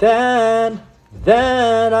like that.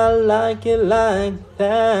 I like it like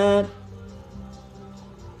that.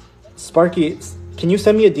 Sparky, can you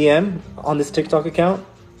send me a DM on this TikTok account?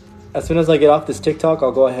 As soon as I get off this TikTok,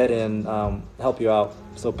 I'll go ahead and help you out.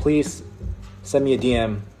 So please send me a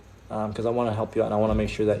DM because I want to help you out and I want to make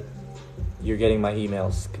sure that you're getting my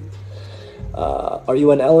emails. Are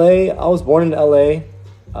you in LA? I was born in LA,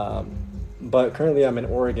 but currently I'm in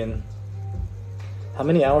Oregon. How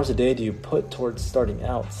many hours a day do you put towards starting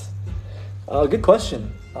out? Good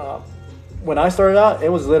question. When I started out, it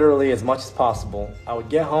was literally as much as possible. I would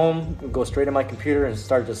get home, go straight to my computer and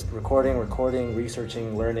start just recording,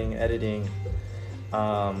 researching, learning, editing.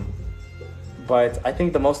 But I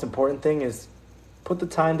think the most important thing is put the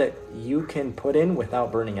time that you can put in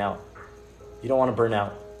without burning out. You don't want to burn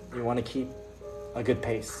out. You want to keep a good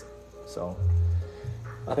pace. So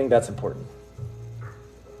I think that's important.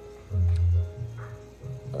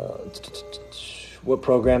 What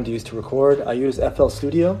program do you use to record? I use FL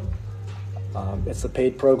Studio. It's a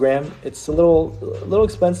paid program. It's a little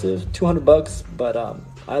expensive, $200, but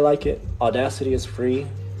I like it. Audacity is free,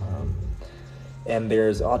 and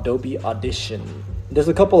there's Adobe Audition. There's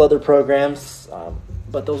a couple other programs,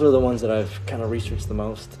 but those are the ones that I've kind of researched the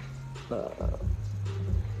most.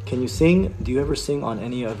 Can you sing? Do you ever sing on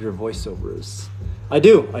any of your voiceovers? I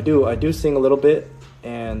do sing a little bit.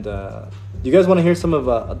 And do you guys want to hear some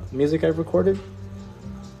of music I've recorded?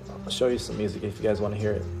 I'll show you some music if you guys want to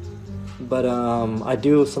hear it. But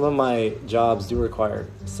some of my jobs do require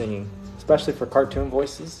singing, especially for cartoon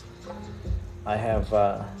voices. I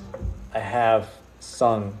have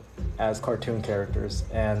sung as cartoon characters,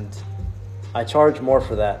 and I charge more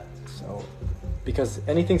for that. So, because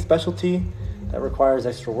anything specialty that requires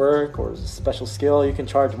extra work or special skill, you can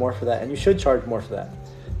charge more for that, and you should charge more for that,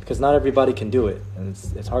 because not everybody can do it, and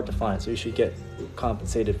it's hard to find. So you should get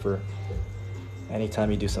compensated for any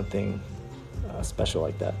time you do something special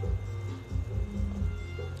like that.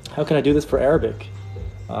 How can I do this for Arabic?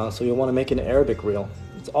 So you'll want to make an Arabic reel.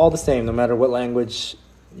 It's all the same, no matter what language.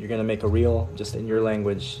 You're going to make a reel just in your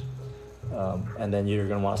language, and then you're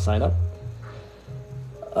going to want to sign up.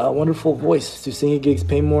 Wonderful voice. Do singing gigs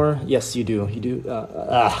pay more? Yes, you do. You do.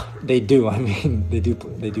 They do. I mean, they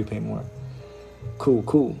do pay more.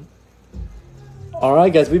 Cool. All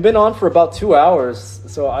right, guys, we've been on for about 2 hours,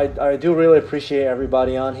 so I do really appreciate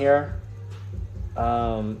everybody on here.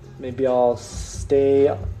 Maybe I'll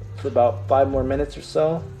stay for about 5 more minutes or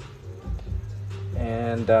so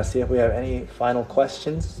and see if we have any final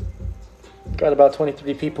questions. Got about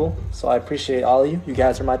 23 people, so I appreciate all of you. You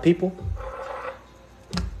guys are my people.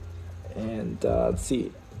 And let's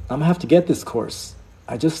see. I'm gonna have to get this course.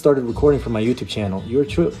 I just started recording for my YouTube channel. You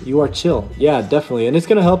are chill. Yeah, definitely. And it's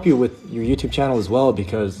gonna help you with your YouTube channel as well,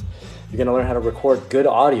 because you're gonna learn how to record good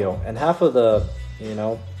audio. And half of the,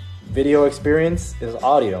 video experience is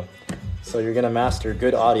audio. So you're gonna master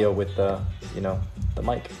good audio with the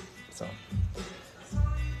mic.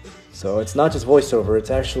 So it's not just voiceover, it's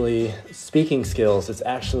actually speaking skills, it's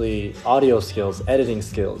actually audio skills, editing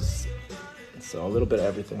skills. So a little bit of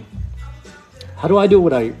everything. How do I do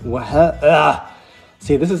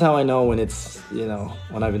See, this is how I know when it's,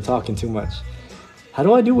 when I've been talking too much. How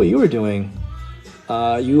do I do what you were doing?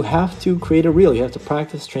 You have to create a reel. You have to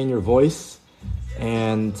practice, train your voice,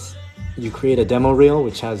 and you create a demo reel,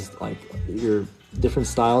 which has like your different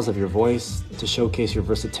styles of your voice to showcase your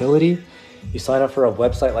versatility. You sign up for a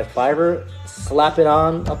website like Fiverr, slap it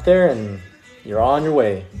on up there, and you're on your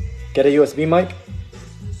way. Get a USB mic.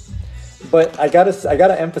 But I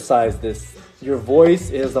gotta emphasize this. Your voice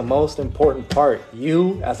is the most important part.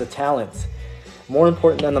 You as a talent, more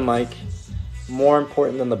important than the mic, more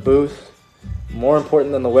important than the booth, more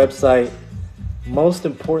important than the website. Most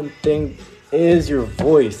important thing is your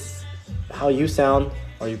voice. How you sound.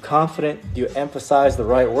 Are you confident? Do you emphasize the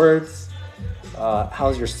right words?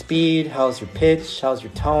 How's your speed? How's your pitch? How's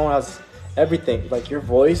your tone? How's everything? Like your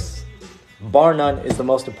voice, bar none, is the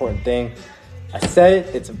most important thing. I said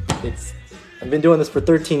it. It's. I've been doing this for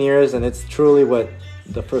 13 years, and it's truly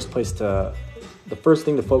the first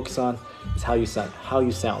thing to focus on is how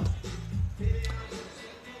you sound.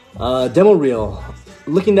 Demo reel,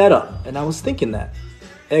 looking that up, and I was thinking that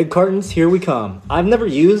Egg cartons, here we come. I've never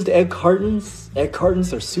used egg cartons. Egg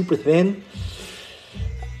cartons are super thin.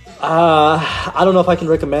 I don't know if I can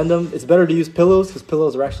recommend them. It's better to use pillows because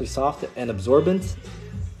pillows are actually soft and absorbent.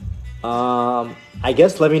 I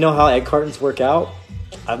guess let me know how egg cartons work out.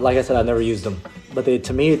 Like I said, I've never used them. But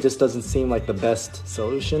to me, it just doesn't seem like the best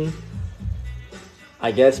solution.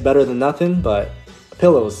 I guess better than nothing, but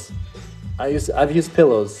pillows. I've used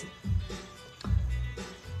pillows.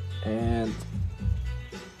 And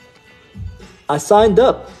I signed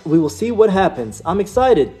up. We will see what happens. I'm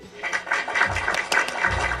excited.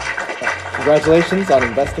 Congratulations on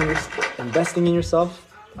investing in yourself.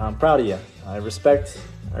 I'm proud of you. I respect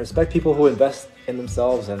people who invest in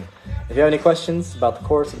themselves. And if you have any questions about the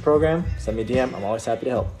course and program, send me a DM. I'm always happy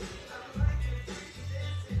to help.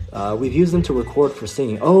 We've used them to record for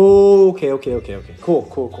singing. Oh, okay. Cool.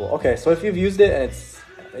 Okay, so if you've used it and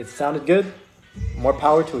it sounded good, more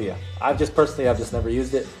power to you. I've just never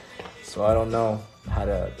used it, so I don't know how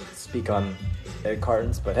to speak on egg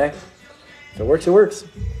cartons. But hey, if it works, it works.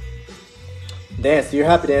 Dance, do your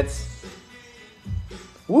happy dance.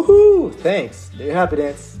 Woohoo! Thanks. Do your happy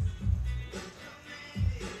dance.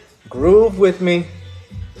 Groove with me.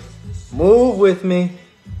 Move with me.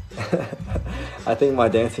 I think my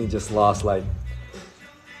dancing just lost like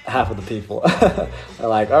half of the people. They're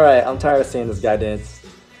like, all right, I'm tired of seeing this guy dance.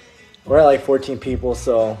 We're at like 14 people,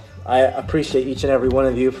 so I appreciate each and every one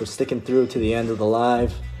of you for sticking through to the end of the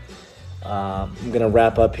live. I'm going to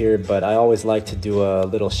wrap up here, but I always like to do a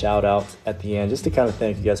little shout out at the end just to kind of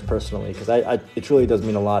thank you guys personally, because it truly does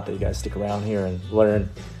mean a lot that you guys stick around here and learn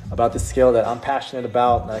about this skill that I'm passionate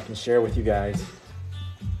about and I can share with you guys.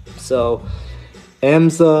 So,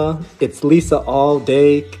 Emza, it's Lisa All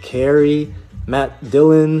Day, Carrie, Matt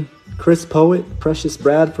Dillon, Chris Poet, Precious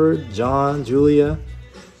Bradford, John, Julia,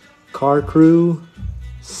 Car Crew,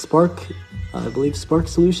 Spark, I believe Spark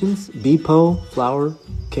Solutions, Bepo, Flower,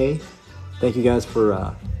 K. Thank you guys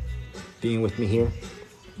for being with me here.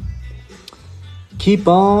 Keep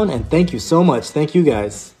on, and thank you so much. Thank you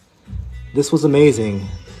guys. This was amazing.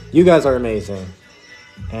 You guys are amazing.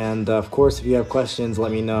 And of course, if you have questions,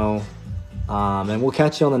 let me know. And we'll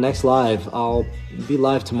catch you on the next live. I'll be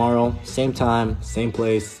live tomorrow, same time, same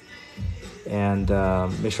place. And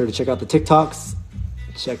make sure to check out the TikToks.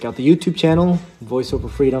 Check out the YouTube channel, Voice Over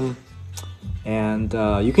Freedom. And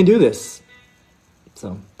you can do this.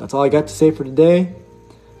 So that's all I got to say for today.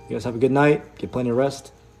 You guys have a good night. Get plenty of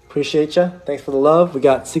rest. Appreciate you. Thanks for the love. We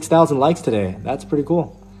got 6,000 likes today. That's pretty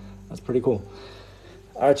cool.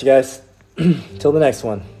 All right, you guys. Till the next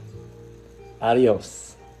one. Adios.